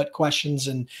priority and what questions,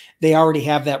 and they already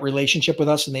have that relationship with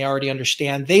us and they already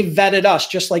understand. They've vetted us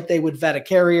just like they would vet a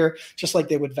carrier, just like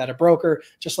they would vet a broker,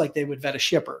 just like they would vet a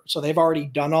shipper. So they've already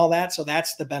done all that. So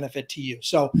that's the benefit to you.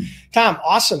 So Tom,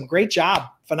 awesome. Great job.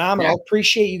 Phenomenal. Yeah.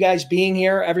 Appreciate you guys being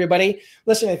here, everybody.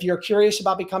 Listen, if you're curious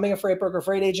about becoming a Freight Broker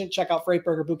Freight Agent, check out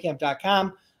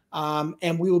freightbrokerbootcamp.com.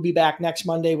 And we will be back next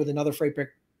Monday with another Freight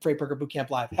Broker Bootcamp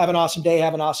Live. Have an awesome day.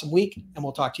 Have an awesome week. And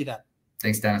we'll talk to you then.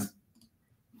 Thanks, Dennis.